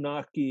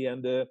Anunnaki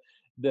and the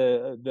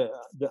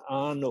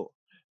Anu.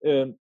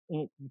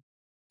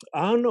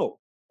 Anu,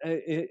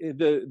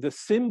 the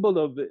symbol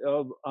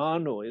of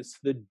Anu is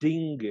the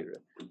dingir,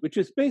 which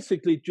is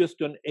basically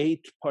just an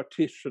 8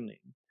 partitioning.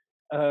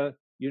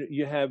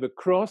 You have a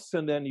cross,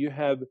 and then you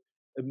have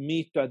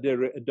meta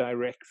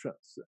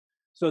directions.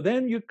 So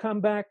then you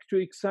come back to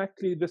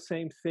exactly the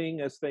same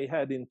thing as they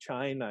had in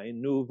China,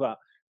 in Nuva,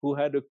 who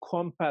had a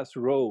compass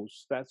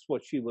rose. That's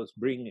what she was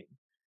bringing.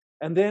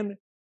 And then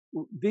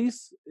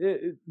these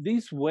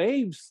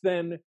waves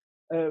then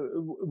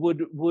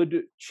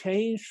would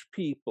change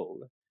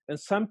people, and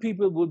some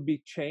people would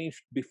be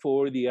changed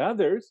before the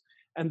others,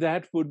 and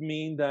that would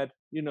mean that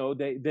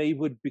they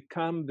would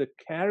become the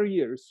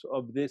carriers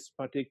of this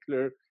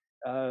particular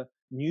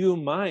new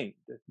mind,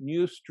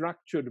 new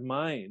structured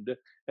mind,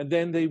 and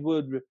then they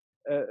would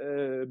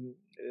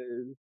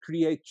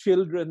create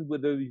children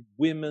with the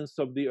women's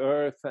of the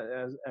earth,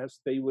 as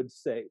they would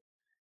say.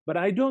 But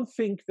I don't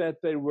think that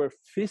there were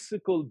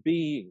physical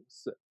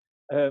beings.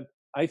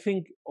 I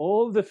think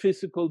all the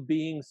physical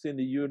beings in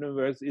the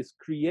universe is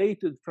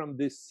created from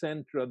this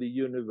center of the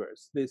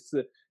universe, this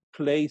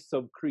place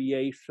of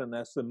creation,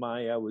 as the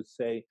Maya would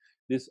say,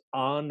 this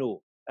Anu,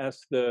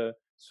 as the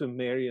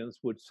Sumerians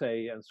would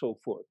say, and so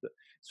forth.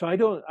 So I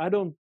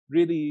don't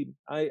really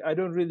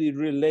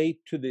relate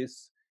to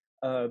this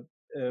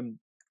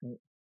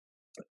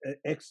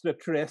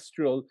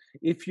extraterrestrial,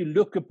 if you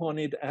look upon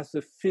it as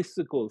a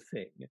physical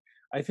thing.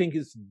 I think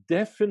it's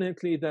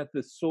definitely that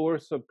the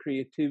source of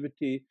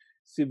creativity,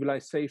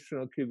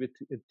 civilizational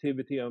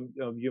creativity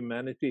of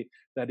humanity,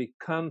 that it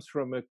comes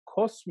from a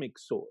cosmic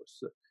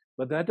source.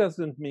 But that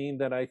doesn't mean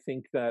that I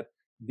think that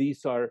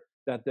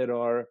there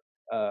are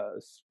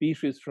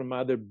species from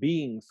other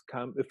beings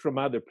from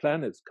other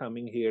planets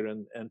coming here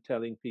and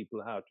telling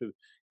people how to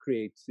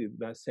create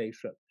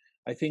civilization.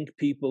 I think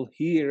people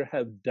here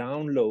have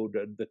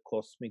downloaded the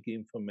cosmic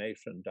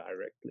information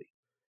directly.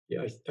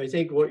 Yeah, I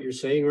think what you're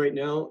saying right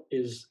now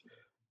is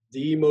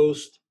the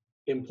most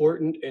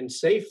important and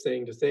safe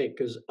thing to think,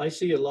 because I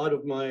see a lot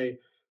of my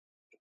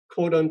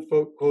quote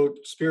unquote quote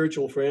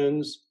spiritual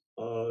friends,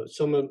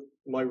 some of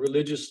my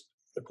religious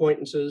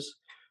acquaintances,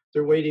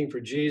 they're waiting for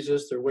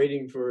Jesus, they're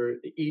waiting for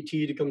the ET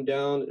to come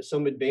down,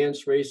 some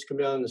advanced race to come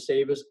down and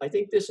save us. I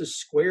think this is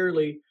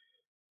squarely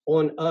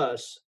on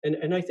us.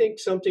 And I think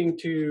something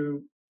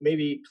to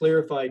maybe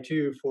clarify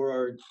too for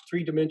our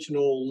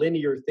three-dimensional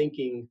linear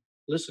thinking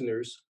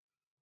listeners,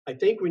 I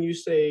think when you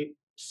say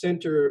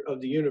center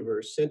of the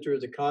universe, center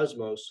of the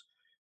cosmos,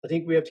 I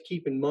think we have to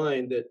keep in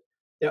mind that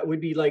that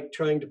would be like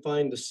trying to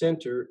find the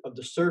center of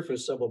the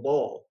surface of a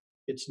ball.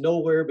 It's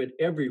nowhere but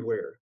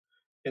everywhere.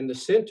 And the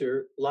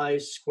center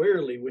lies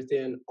squarely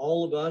within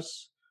all of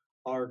us,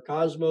 our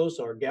cosmos,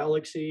 our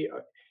galaxy,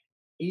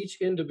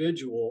 each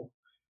individual.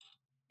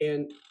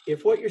 And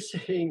if what you're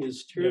saying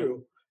is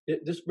true,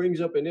 this brings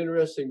up an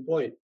interesting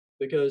point,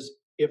 because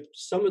if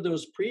some of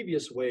those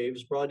previous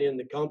waves brought in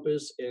the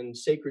compass and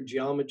sacred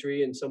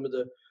geometry and some of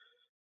the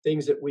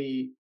things that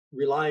we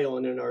rely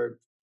on in our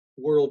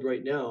world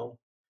right now,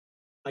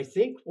 I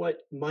think what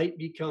might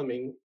be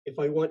coming, if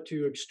I want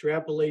to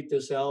extrapolate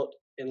this out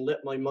and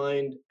let my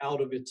mind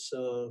out of its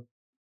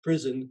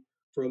prison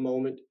for a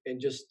moment and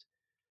just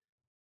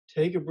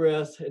take a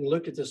breath and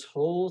look at this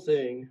whole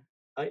thing,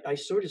 I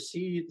sort of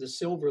see the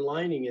silver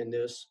lining in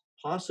this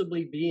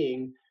possibly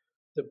being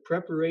the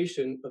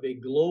preparation of a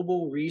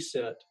global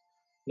reset,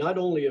 not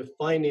only of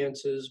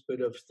finances, but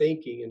of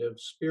thinking and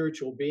of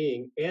spiritual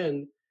being,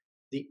 and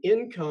the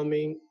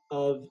incoming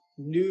of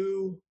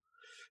new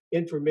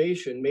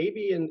information,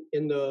 maybe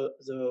in the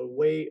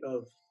way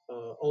of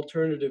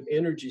alternative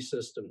energy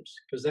systems,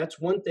 because that's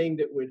one thing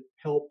that would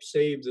help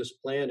save this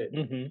planet,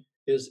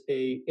 is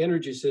a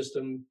energy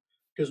system,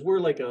 because we're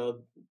like a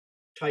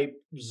type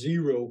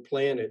 0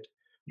 planet,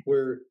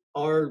 where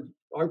our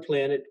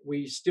planet,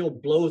 we still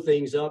blow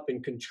things up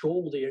and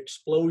control the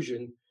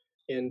explosion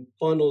and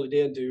funnel it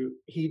into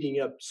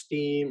heating up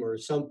steam or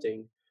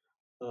something.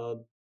 Uh,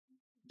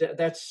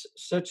 that's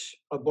such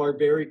a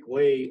barbaric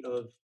way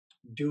of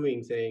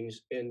doing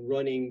things and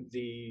running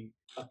the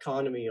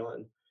economy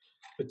on.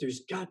 But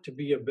there's got to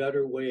be a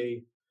better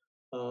way,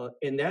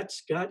 and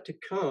that's got to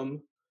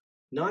come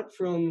not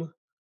from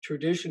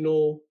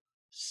traditional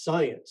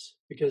science,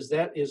 because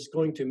that is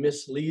going to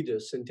mislead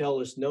us and tell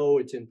us, no,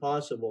 it's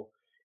impossible.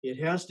 It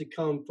has to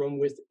come from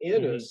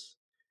within us.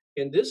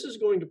 And this is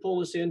going to pull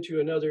us into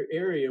another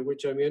area,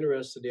 which I'm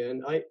interested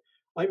in. I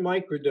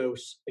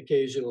microdose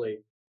occasionally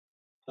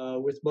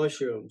with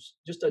mushrooms,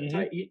 just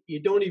a you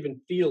don't even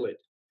feel it.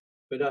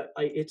 But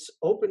it's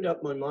opened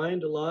up my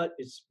mind a lot.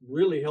 It's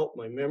really helped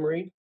my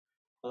memory.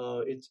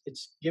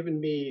 It's given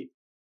me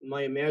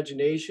my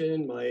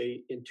imagination, my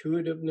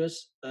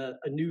intuitiveness,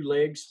 a new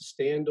legs to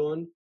stand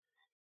on.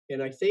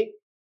 And I think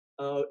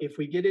if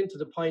we get into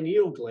the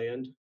pineal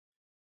gland,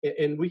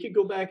 and we could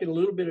go back in a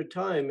little bit of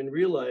time and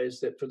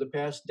realize that for the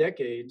past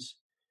decades,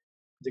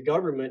 the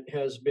government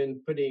has been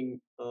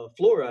putting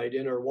fluoride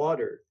in our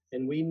water.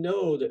 And we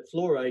know that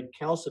fluoride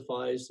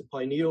calcifies the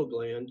pineal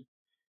gland.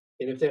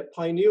 And if that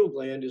pineal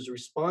gland is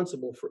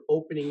responsible for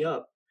opening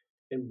up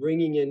and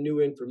bringing in new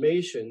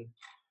information,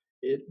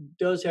 it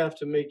does have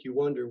to make you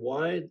wonder,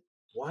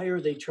 why are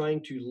they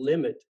trying to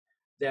limit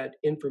that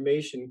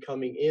information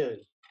coming in?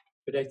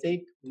 But I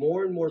think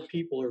more and more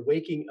people are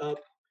waking up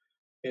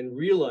and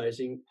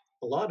realizing,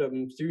 a lot of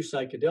them through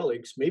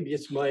psychedelics. Maybe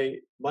it's my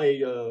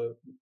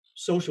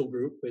social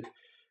group, but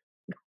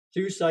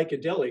through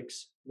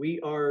psychedelics, we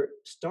are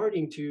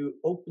starting to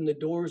open the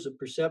doors of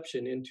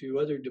perception into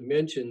other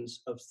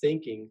dimensions of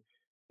thinking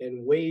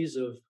and ways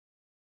of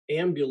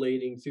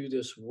ambulating through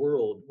this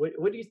world.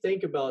 What do you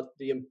think about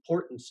the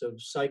importance of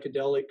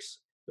psychedelics,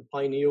 the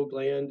pineal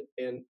gland,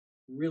 and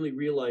really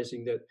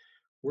realizing that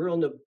we're on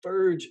the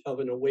verge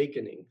of an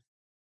awakening?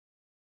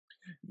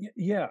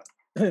 Yeah.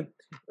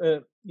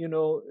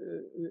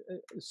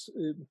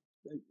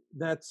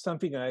 That's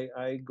something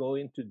I go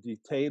into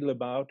detail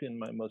about in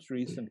my most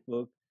recent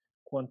book,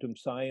 Quantum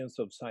Science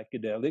of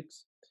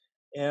Psychedelics.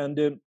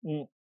 And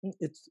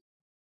it's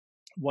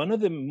one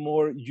of the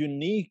more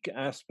unique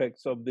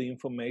aspects of the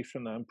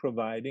information I'm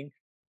providing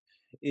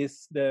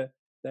is that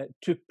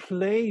to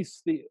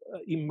place the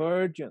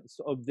emergence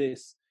of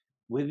this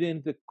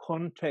within the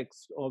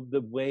context of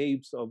the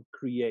waves of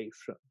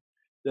creation.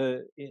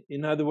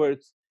 In other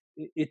words,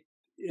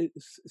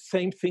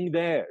 same thing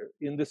there,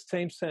 in the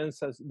same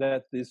sense as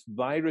that this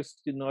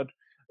virus did not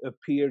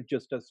appear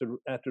just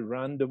at a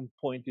random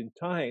point in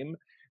time.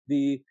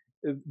 The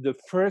the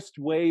first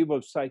wave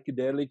of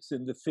psychedelics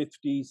in the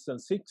 50s and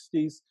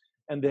 60s,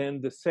 and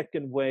then the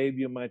second wave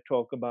you might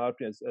talk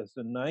about as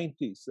the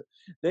 90s.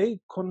 They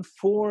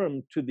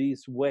conform to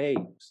these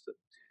waves.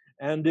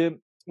 And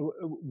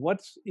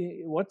what's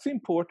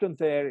important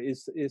there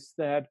is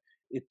that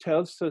it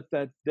tells us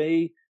that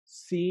they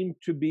seem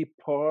to be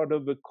part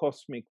of a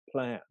cosmic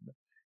plan.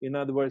 In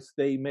other words,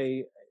 they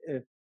may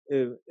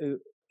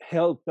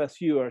help, as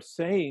you are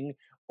saying,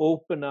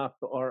 open up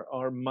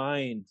our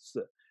minds.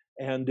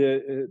 And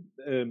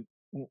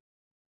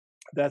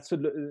that's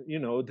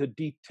the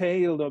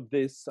detail of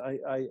this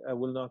I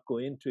will not go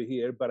into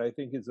here, but I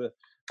think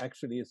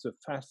actually it's a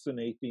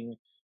fascinating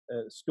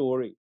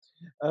story.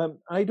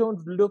 I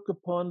don't look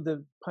upon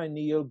the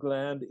pineal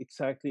gland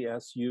exactly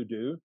as you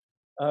do,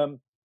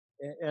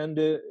 and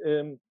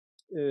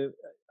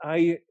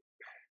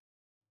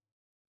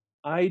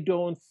I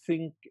don't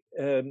think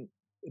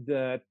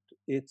that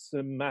it's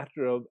a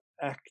matter of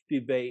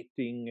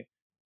activating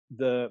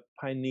the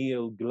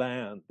pineal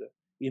gland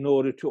in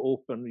order to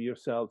open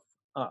yourself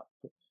up.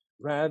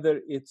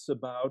 Rather, it's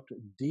about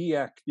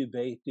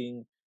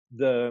deactivating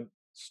the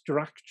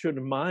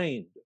structured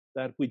mind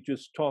that we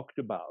just talked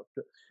about.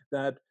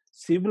 That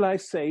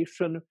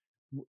civilization,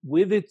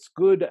 with its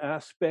good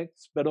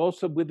aspects, but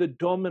also with the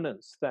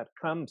dominance that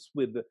comes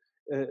with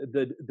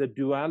the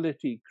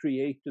duality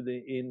created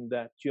in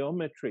that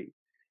geometry,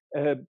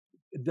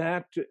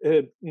 that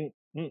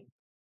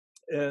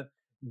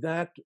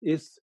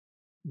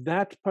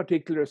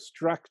particular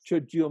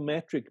structured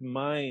geometric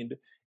mind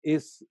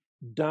is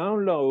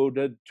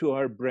downloaded to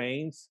our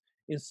brains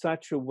in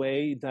such a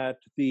way that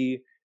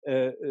the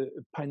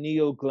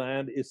pineal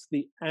gland is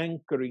the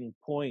anchoring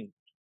point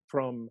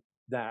from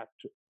that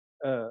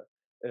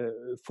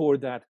for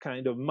that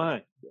kind of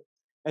mind.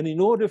 And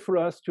in order for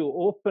us to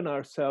open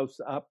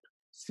ourselves up,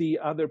 see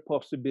other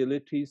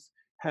possibilities,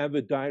 have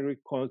a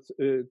direct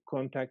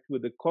contact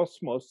with the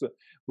cosmos,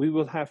 we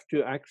will have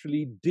to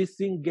actually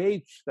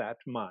disengage that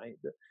mind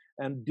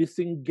and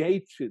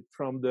disengage it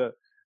from the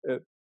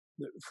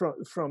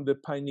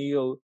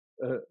pineal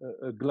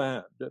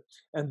gland.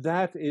 And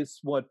that is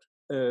what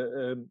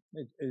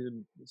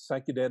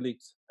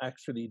psychedelics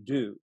actually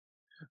do.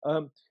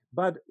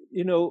 But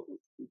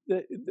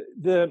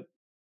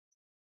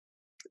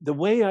the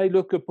way I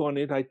look upon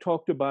it, I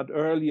talked about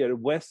earlier,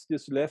 West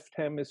is left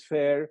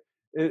hemisphere,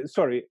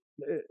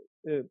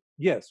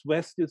 yes,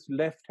 West is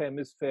left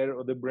hemisphere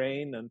of the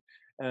brain,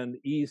 and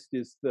East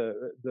is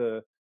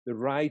the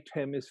right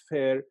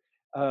hemisphere.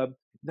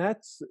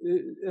 That's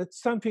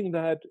something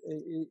that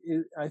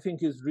I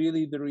think is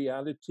really the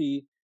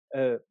reality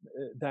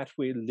that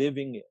we're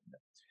living in.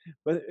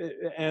 But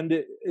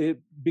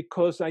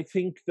because I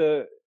think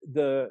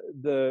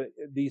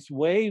these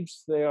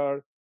waves, they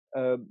are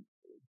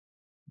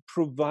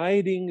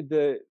providing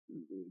the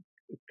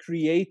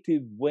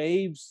creative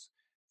waves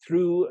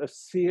through a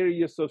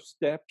series of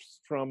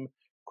steps from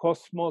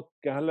cosmos,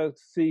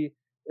 galaxy,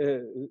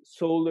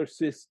 solar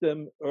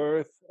system,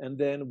 Earth, and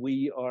then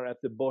we are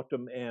at the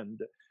bottom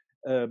end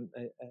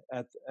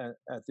at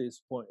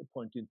this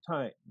point in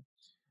time.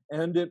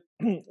 And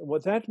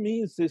what that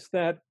means is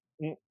that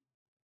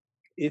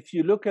if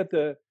you look at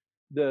the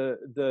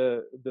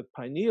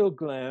pineal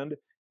gland,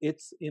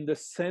 it's in the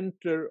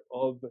center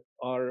of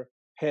our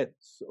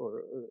heads.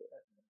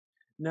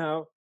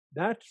 Now,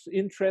 that's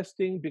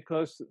interesting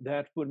because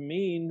that would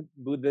mean,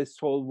 with this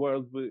whole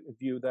world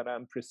view that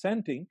I'm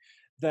presenting,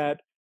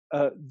 that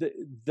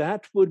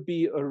that would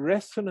be a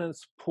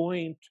resonance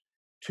point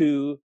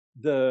to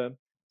the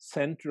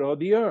center of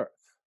the Earth.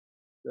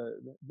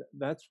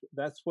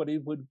 That's what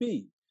it would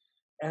be.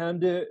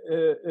 And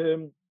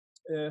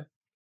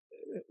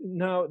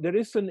now there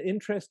is an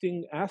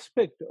interesting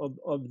aspect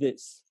of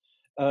this.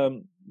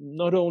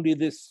 Not only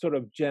this sort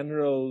of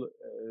general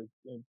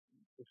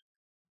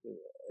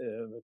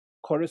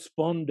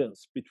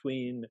correspondence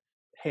between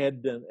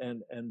head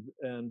and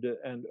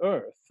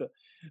Earth,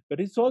 but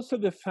it's also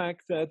the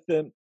fact that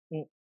the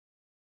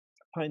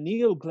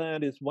pineal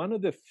gland is one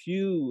of the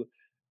few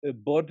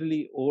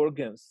bodily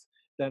organs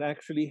that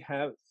actually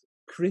have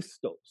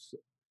crystals,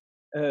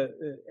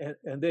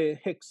 and they're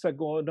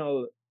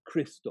hexagonal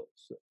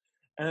crystals,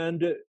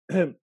 and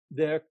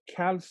they're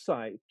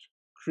calcite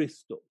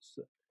crystals,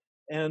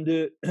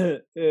 and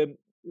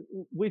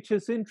which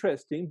is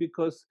interesting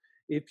because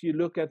if you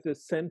look at the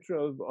center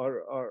of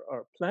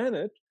our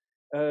planet,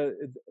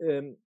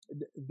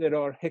 there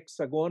are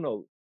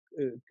hexagonal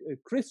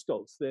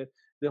crystals.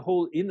 The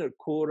whole inner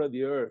core of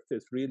the Earth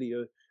is really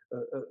a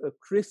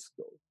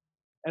crystal.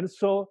 And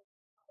so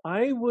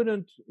I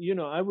would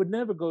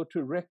never go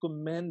to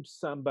recommend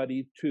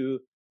somebody to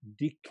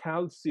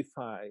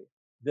decalcify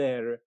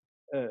their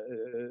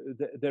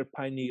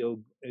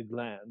pineal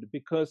gland,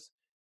 because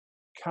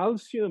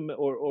calcium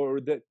or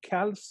the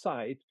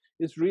calcite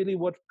is really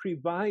what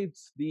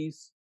provides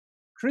these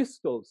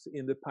crystals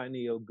in the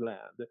pineal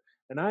gland.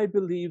 And I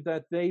believe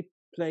that they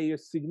play a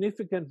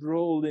significant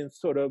role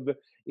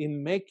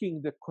in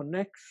making the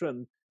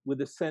connection with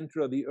the center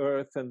of the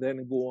Earth and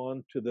then go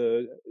on to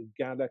the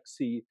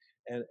galaxy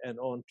and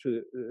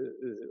onto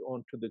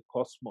the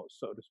cosmos,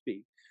 so to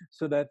speak.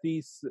 So that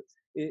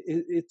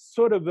it's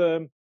sort of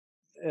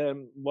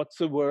what's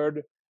the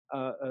word,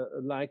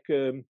 like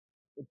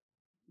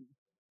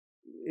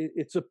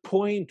it's a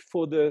point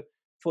for the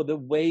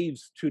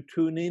waves to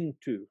tune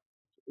into,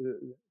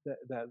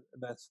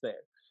 that's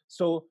there.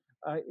 So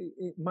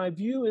my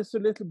view is a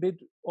little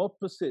bit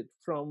opposite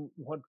from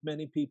what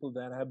many people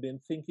that have been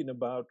thinking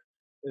about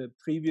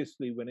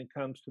previously when it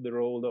comes to the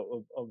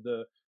role of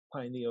the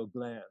pineal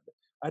gland.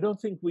 I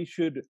don't think we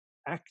should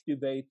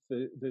activate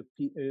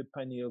the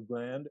pineal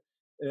gland.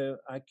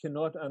 I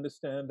cannot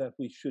understand that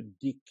we should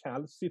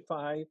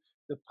decalcify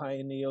the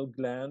pineal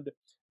gland.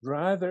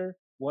 Rather,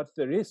 what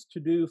there is to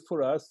do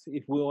for us,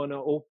 if we want to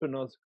open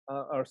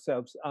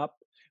ourselves up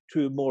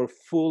to a more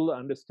full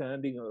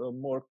understanding, a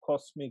more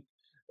cosmic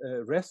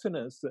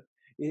resonance,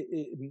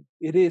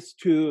 it is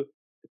to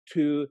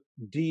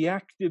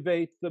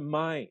deactivate the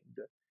mind,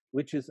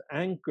 which is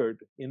anchored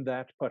in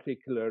that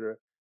particular.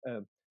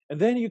 And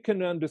then you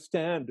can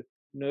understand,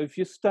 if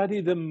you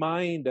study the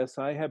mind as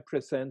I have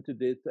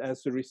presented it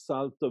as a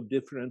result of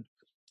different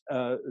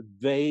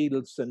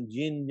veils and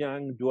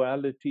yin-yang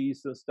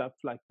dualities and stuff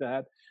like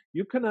that,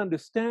 you can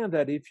understand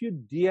that if you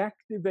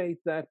deactivate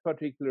that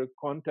particular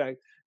contact,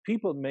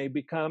 people may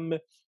become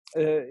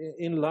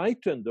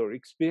enlightened or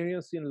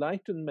experience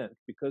enlightenment,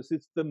 because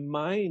it's the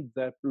mind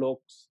that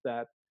blocks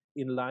that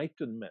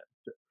enlightenment.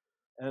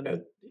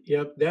 And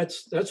yeah,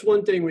 that's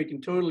one thing we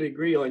can totally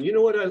agree on. You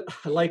know what I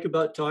like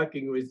about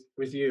talking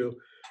with you?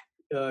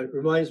 It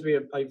reminds me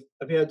of I've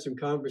had some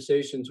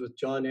conversations with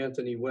John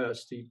Anthony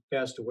West. He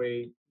passed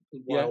away a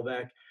while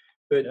back,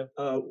 but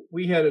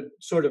we had a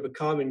sort of a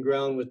common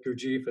ground with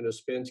Gurdjieff and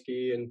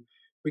Ouspensky, and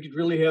we could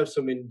really have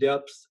some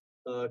in-depth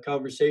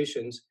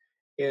conversations.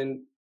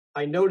 And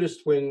I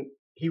noticed when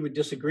he would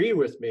disagree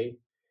with me,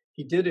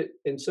 he did it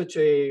in such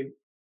a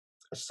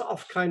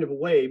soft kind of a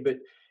way, but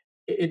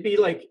it'd be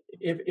like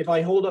if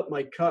I hold up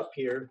my cup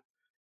here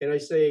and I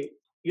say,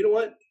 you know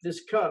what,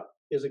 this cup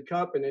is a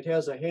cup and it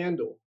has a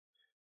handle,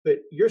 but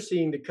you're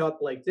seeing the cup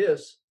like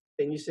this,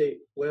 and you say,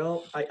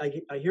 well,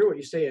 I hear what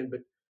you're saying,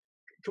 but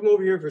come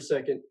over here for a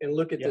second and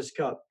look at this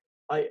cup.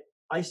 I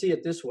see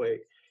it this way.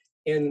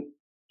 And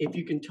if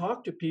you can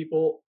talk to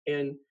people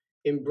and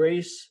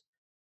embrace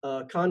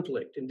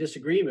conflict and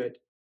disagreement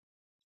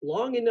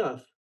long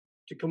enough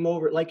to come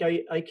over, like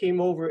I came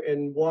over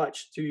and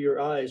watched through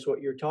your eyes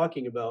what you're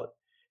talking about,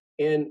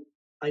 and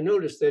I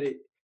noticed that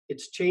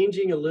it's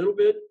changing a little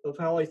bit of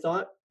how I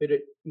thought, but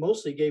it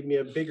mostly gave me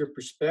a bigger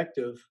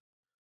perspective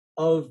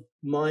of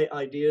my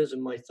ideas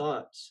and my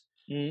thoughts.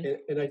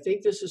 And I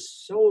think this is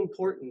so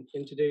important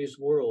in today's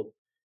world,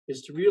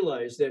 is to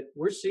realize that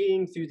we're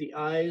seeing through the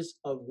eyes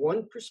of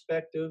one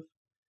perspective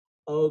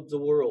of the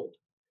world.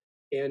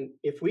 And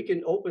if we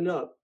can open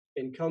up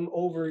and come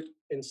over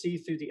and see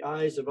through the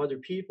eyes of other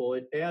people,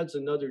 it adds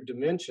another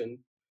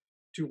dimension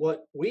to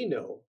what we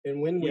know.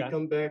 And when we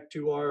come back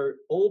to our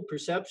old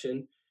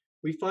perception,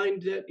 we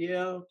find that,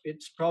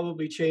 it's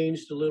probably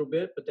changed a little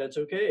bit, but that's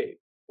okay.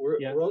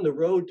 We're on the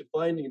road to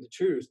finding the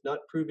truth,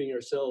 not proving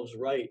ourselves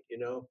right,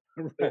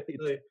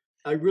 Right.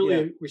 I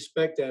really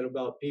respect that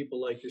about people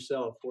like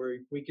yourself, where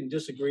we can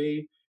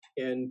disagree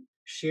and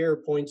share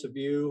points of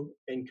view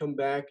and come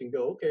back and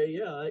go, okay,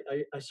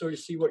 I sort of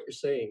see what you're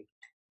saying.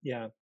 We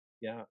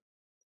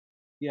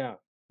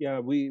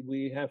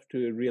have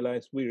to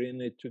realize we're in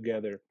it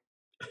together.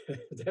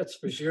 That's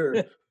for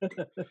sure.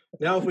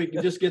 Now, if we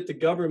can just get the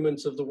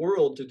governments of the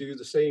world to do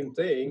the same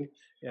thing,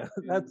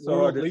 that's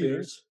world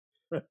leaders.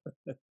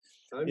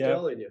 I'm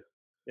telling you.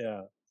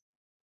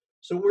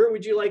 So where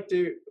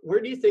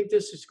do you think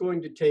this is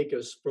going to take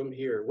us from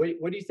here?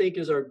 What do you think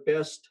is our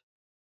best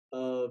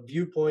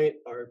viewpoint,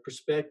 our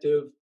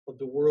perspective of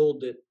the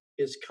world that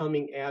is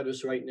coming at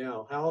us right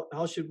now?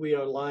 How should we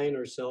align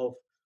ourselves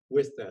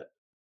with that?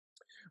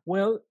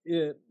 Well,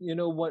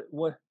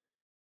 what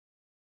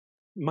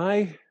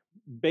my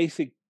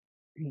basic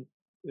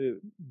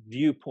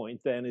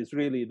viewpoint then is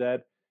really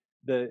that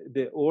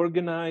the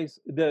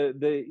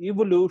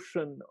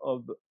evolution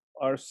of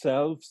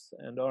ourselves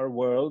and our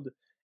world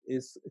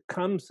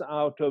comes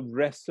out of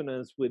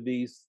resonance with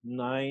these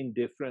 9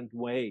 different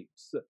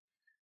waves.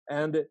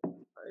 And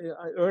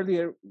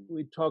earlier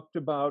we talked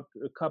about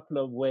a couple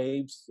of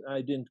waves.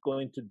 I didn't go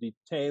into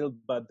detail,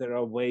 but there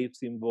are waves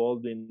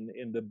involved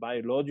in the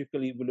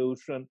biological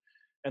evolution.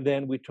 And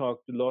then we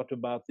talked a lot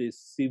about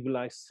this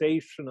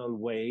civilizational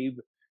wave,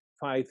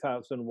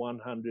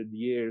 5,100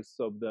 years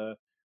of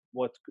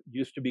what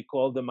used to be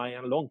called the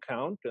Mayan long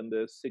count, and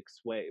the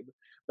 6th wave.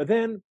 But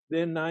then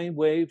there are 9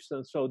 waves,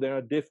 and so there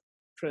are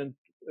different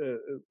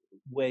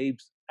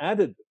waves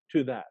added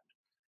to that.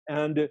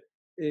 And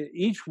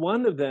each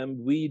one of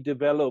them we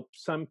develop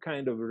some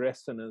kind of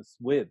resonance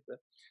with.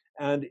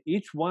 And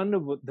each one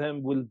of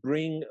them will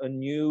bring a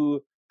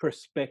new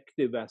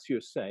perspective, as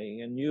you're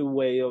saying, a new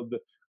way of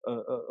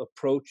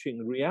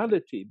approaching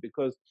reality,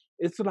 because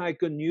it's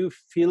like a new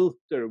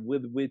filter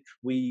with which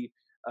we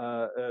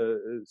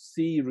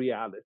see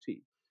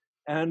reality.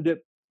 And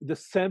the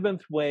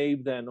seventh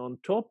wave, then on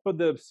top of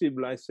the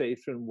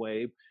civilization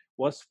wave,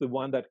 was the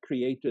one that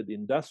created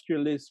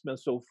industrialism and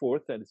so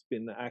forth, and it's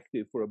been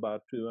active for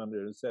about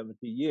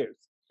 270 years.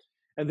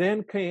 And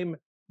then came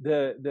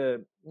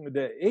the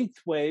eighth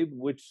wave,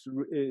 which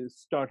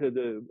started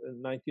in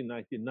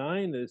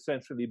 1999, and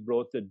essentially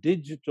brought the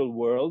digital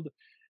world.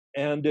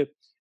 And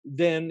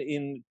then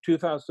in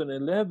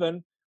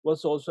 2011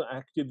 was also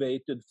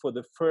activated for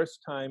the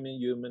first time in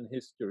human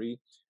history,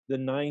 the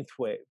ninth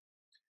wave.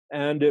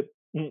 And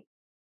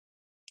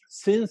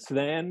since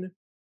then,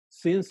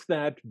 since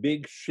that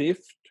big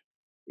shift,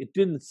 it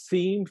didn't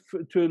seem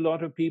to a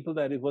lot of people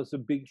that it was a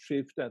big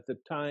shift at the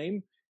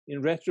time.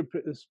 In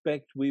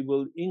retrospect, we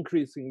will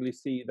increasingly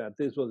see that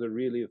this was a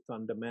really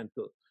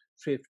fundamental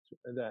shift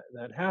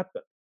that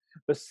happened.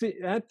 But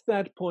at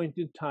that point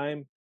in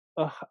time,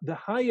 the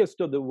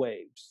highest of the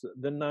waves,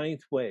 the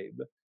ninth wave,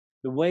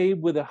 the wave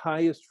with the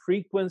highest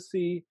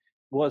frequency,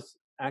 was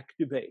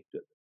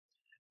activated.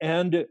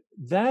 And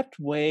that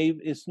wave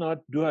is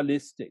not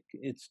dualistic.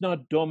 It's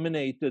not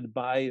dominated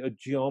by a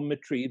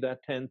geometry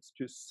that tends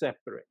to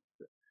separate.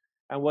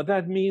 And what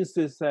that means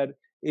is that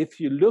if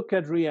you look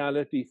at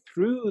reality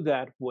through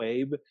that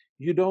wave,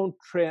 you're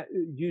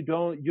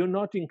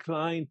not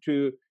inclined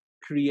to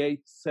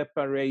create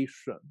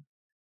separation.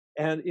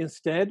 And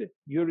instead,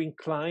 you're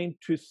inclined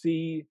to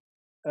see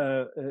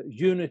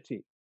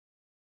unity.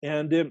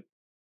 And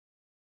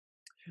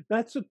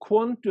that's a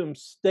quantum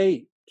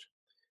state.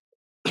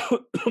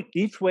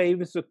 Each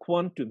wave is a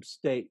quantum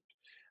state.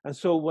 And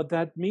so what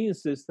that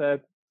means is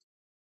that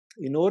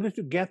in order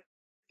to get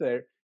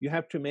there, you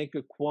have to make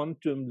a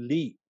quantum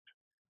leap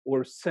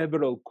or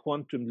several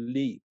quantum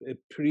leap,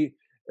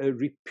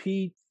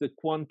 repeat the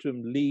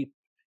quantum leap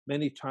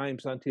many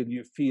times until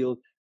you feel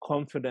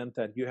confident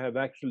that you have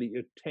actually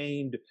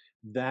attained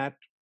that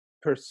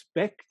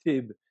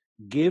perspective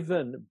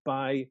given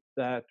by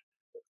that,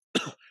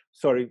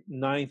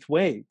 ninth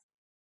wave.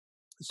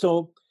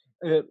 So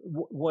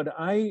what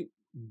I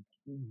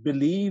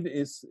believe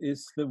is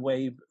the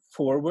wave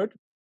forward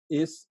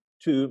is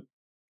to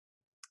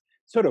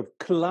sort of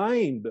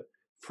climb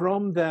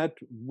from that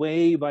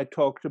wave I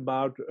talked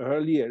about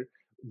earlier,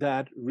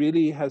 that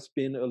really has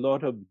been a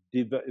lot of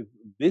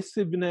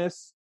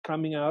divisiveness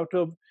coming out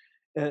of,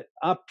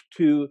 up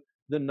to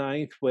the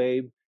ninth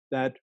wave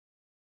that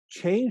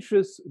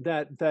changes,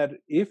 that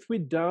if we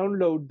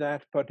download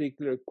that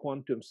particular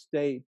quantum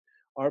state,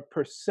 our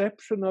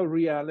perception of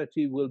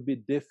reality will be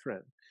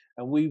different.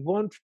 And we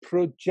won't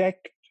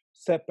project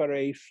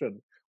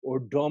separation or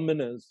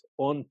dominance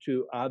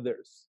onto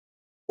others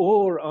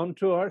or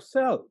onto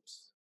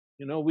ourselves.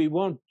 We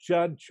won't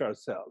judge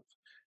ourselves.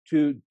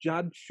 To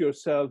judge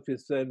yourself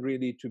is then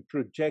really to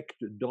project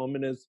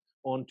dominance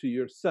onto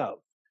yourself.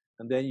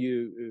 And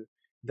then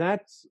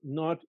that's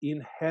not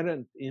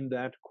inherent in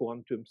that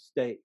quantum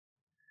state.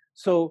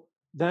 So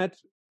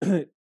that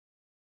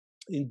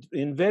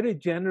in very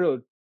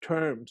general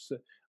terms,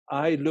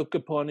 I look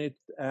upon it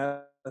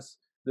as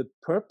the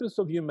purpose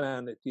of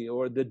humanity,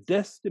 or the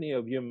destiny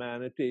of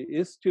humanity,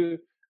 is to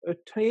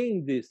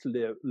attain this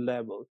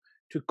level,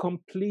 to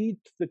complete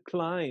the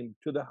climb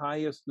to the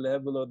highest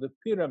level of the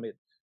pyramid,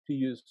 to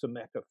use a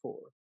metaphor.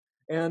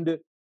 And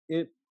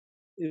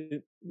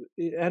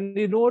and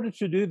in order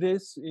to do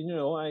this,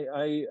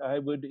 I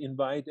would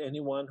invite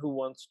anyone who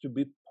wants to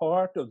be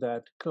part of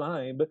that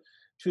climb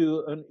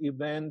to an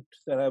event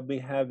that I'll be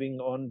having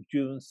on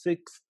June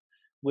 6th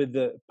with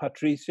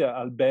Patricia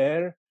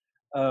Albert,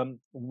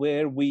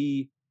 where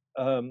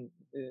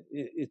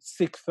it's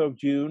 6th of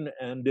June,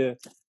 and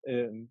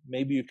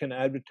maybe you can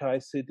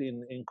advertise it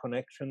in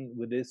connection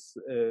with this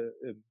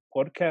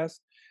podcast.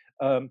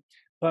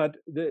 But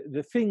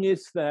the thing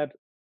is that,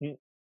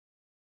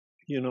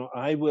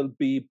 I will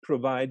be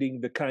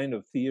providing the kind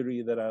of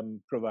theory that I'm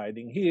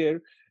providing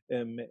here,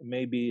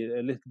 maybe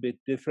a little bit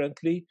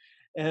differently.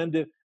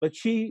 But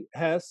she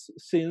has,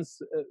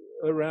 since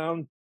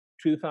around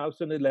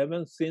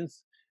 2011,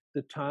 since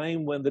the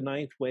time when the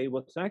ninth wave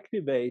was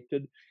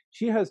activated,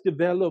 she has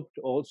developed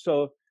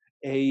also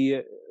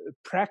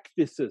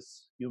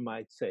practices, you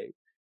might say,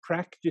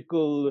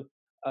 practical,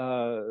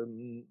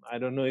 I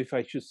don't know if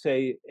I should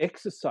say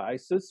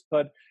exercises,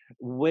 but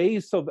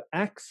ways of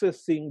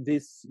accessing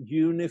this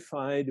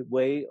unified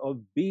way of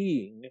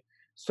being.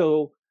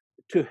 So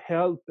to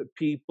help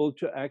people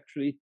to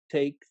actually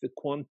take the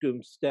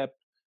quantum step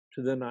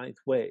to the ninth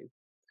wave.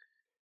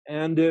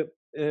 And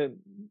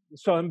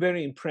so I'm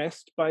very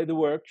impressed by the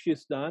work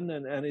she's done,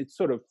 and it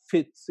sort of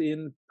fits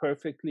in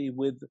perfectly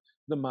with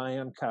the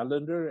Mayan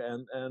calendar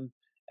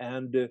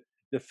and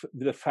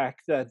the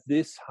fact that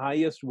this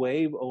highest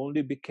wave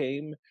only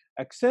became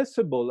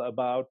accessible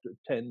about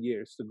 10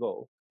 years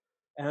ago.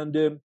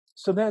 And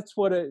so that's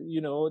what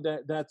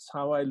that's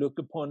how I look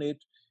upon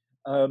it.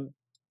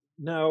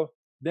 Now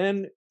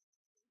then,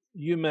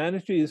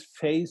 humanity is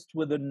faced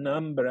with a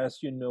number, as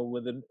you know,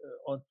 with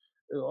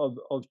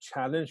of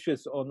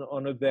challenges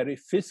on a very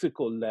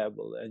physical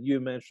level, and you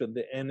mentioned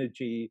the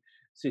energy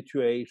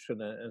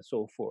situation and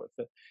so forth.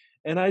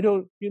 And I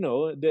don't,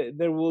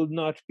 there will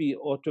not be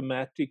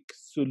automatic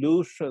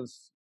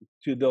solutions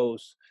to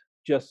those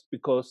just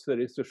because there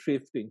is a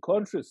shift in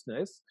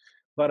consciousness.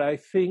 But I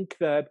think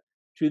that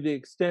to the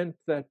extent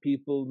that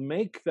people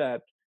make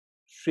that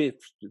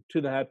shift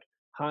to that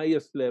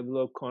highest level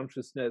of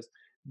consciousness,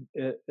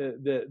 in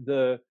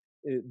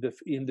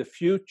the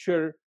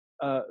future,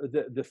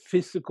 the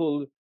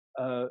physical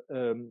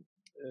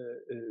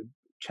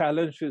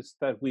challenges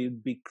that we'll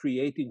be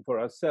creating for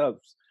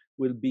ourselves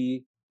will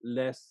be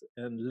less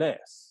and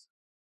less,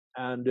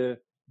 and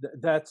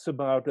that's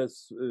about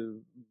as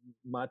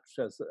much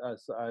as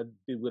I'd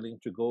be willing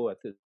to go at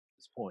this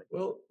point.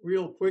 Well,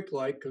 real quick,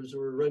 because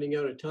we're running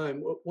out of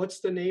time. What's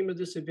the name of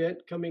this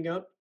event coming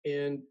up,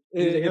 and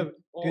do they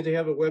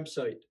have a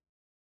website?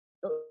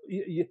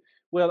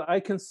 Well, I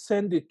can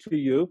send it to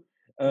you.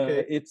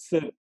 Okay. It's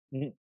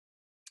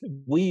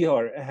we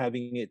are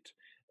having it.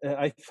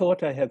 I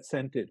thought I had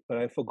sent it, but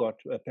I forgot,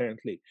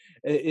 apparently.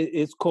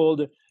 It's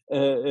called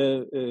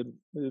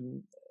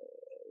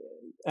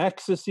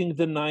Accessing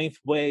the Ninth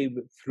Wave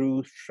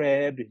Through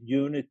Shared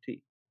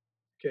Unity.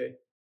 Okay.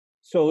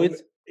 So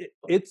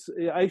it's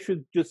I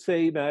should just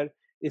say that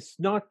it's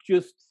not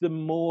just the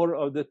more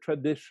of the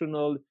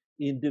traditional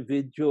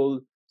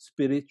individual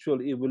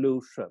spiritual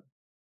evolution.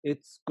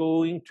 It's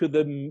going to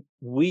the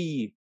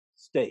we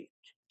state.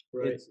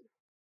 Right.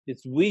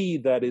 It's we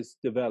that is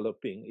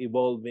developing,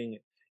 evolving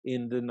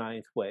in the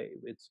ninth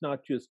wave. It's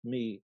not just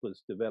me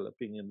who's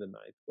developing in the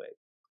ninth wave.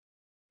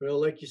 Well,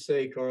 like you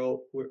say,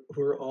 Carl,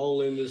 we're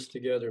all in this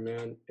together,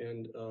 man,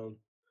 and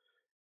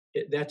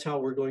that's how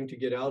we're going to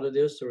get out of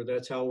this, or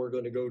that's how we're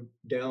going to go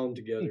down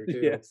together too.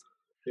 Yes.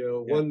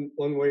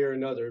 One way or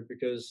another.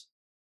 Because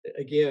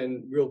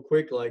again, real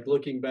quick, like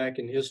looking back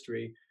in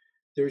history,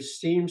 there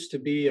seems to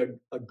be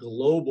a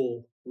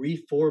global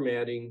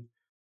reformatting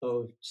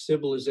of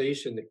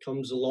civilization that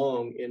comes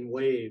along in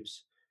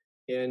waves.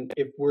 And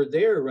if we're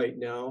there right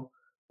now,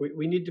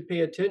 we need to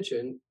pay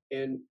attention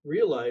and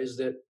realize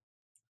that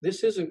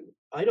this isn't,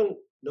 I don't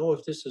know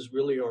if this is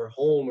really our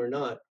home or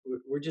not.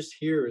 We're just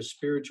here as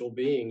spiritual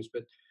beings,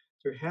 but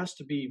there has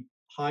to be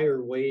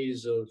higher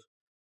ways of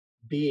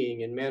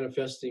being and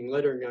manifesting,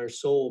 letting our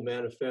soul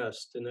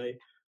manifest. And I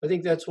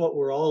think that's what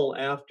we're all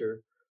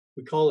after.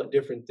 We call it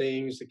different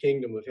things, the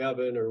kingdom of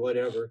heaven or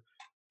whatever.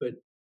 But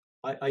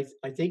I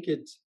think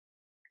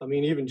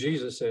even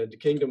Jesus said the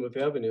kingdom of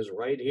heaven is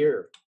right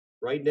here,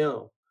 right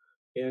now.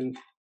 And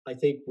I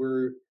think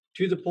we're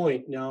to the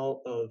point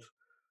now of,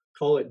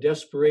 call it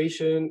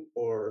desperation,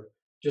 or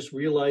just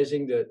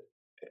realizing that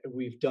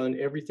we've done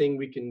everything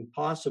we can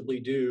possibly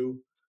do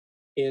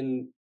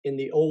in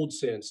the old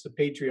sense, the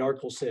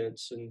patriarchal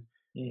sense, and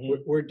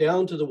we're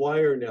down to the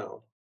wire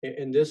now.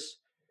 And this,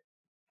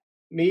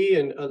 me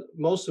and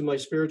most of my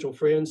spiritual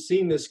friends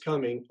seen this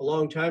coming a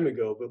long time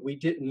ago, but we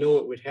didn't know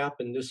it would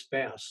happen this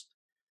fast,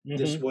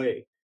 this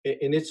way.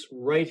 And it's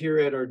right here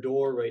at our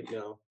door right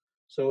now.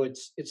 So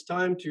it's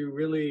time to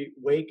really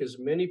wake as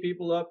many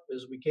people up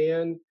as we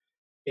can.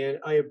 And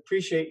I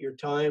appreciate your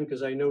time,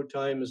 because I know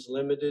time is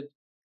limited.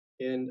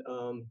 And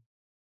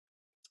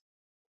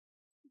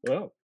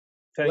well,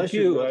 thank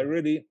you. I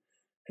really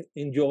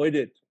enjoyed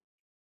it.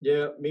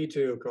 Yeah, me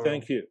too, Carl.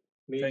 Thank you.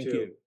 Thank you.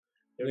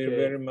 Okay. We're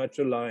very much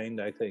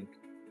aligned, I think.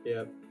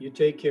 Yeah, you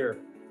take care.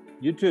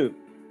 You too.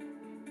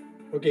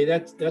 Okay,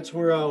 that's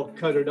where I'll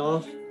cut it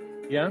off.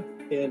 Yeah.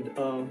 And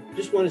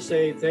just want to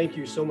say thank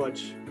you so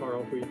much,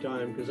 Carl, for your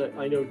time, because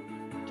I know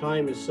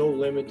time is so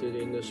limited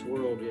in this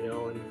world,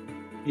 and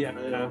yeah.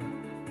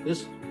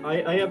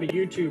 I have a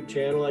YouTube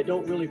channel. I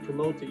don't really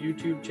promote the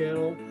YouTube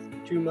channel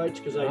too much,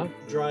 because I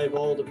drive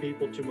all the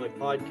people to my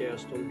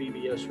podcast on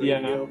BBS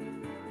Radio.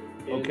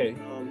 Yeah. Okay.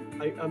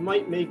 I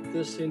might make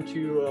this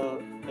into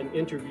an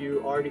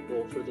interview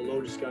article for the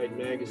Lotus Guide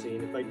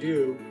magazine. If I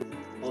do,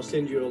 I'll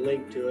send you a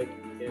link to it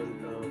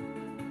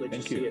and let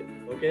you see it.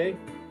 Okay?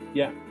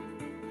 Yeah.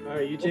 All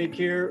right. You take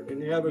care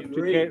and have a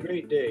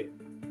great day.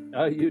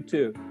 You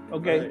too.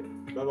 Okay.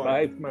 Right. Bye-bye.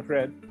 Bye, my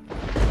friend.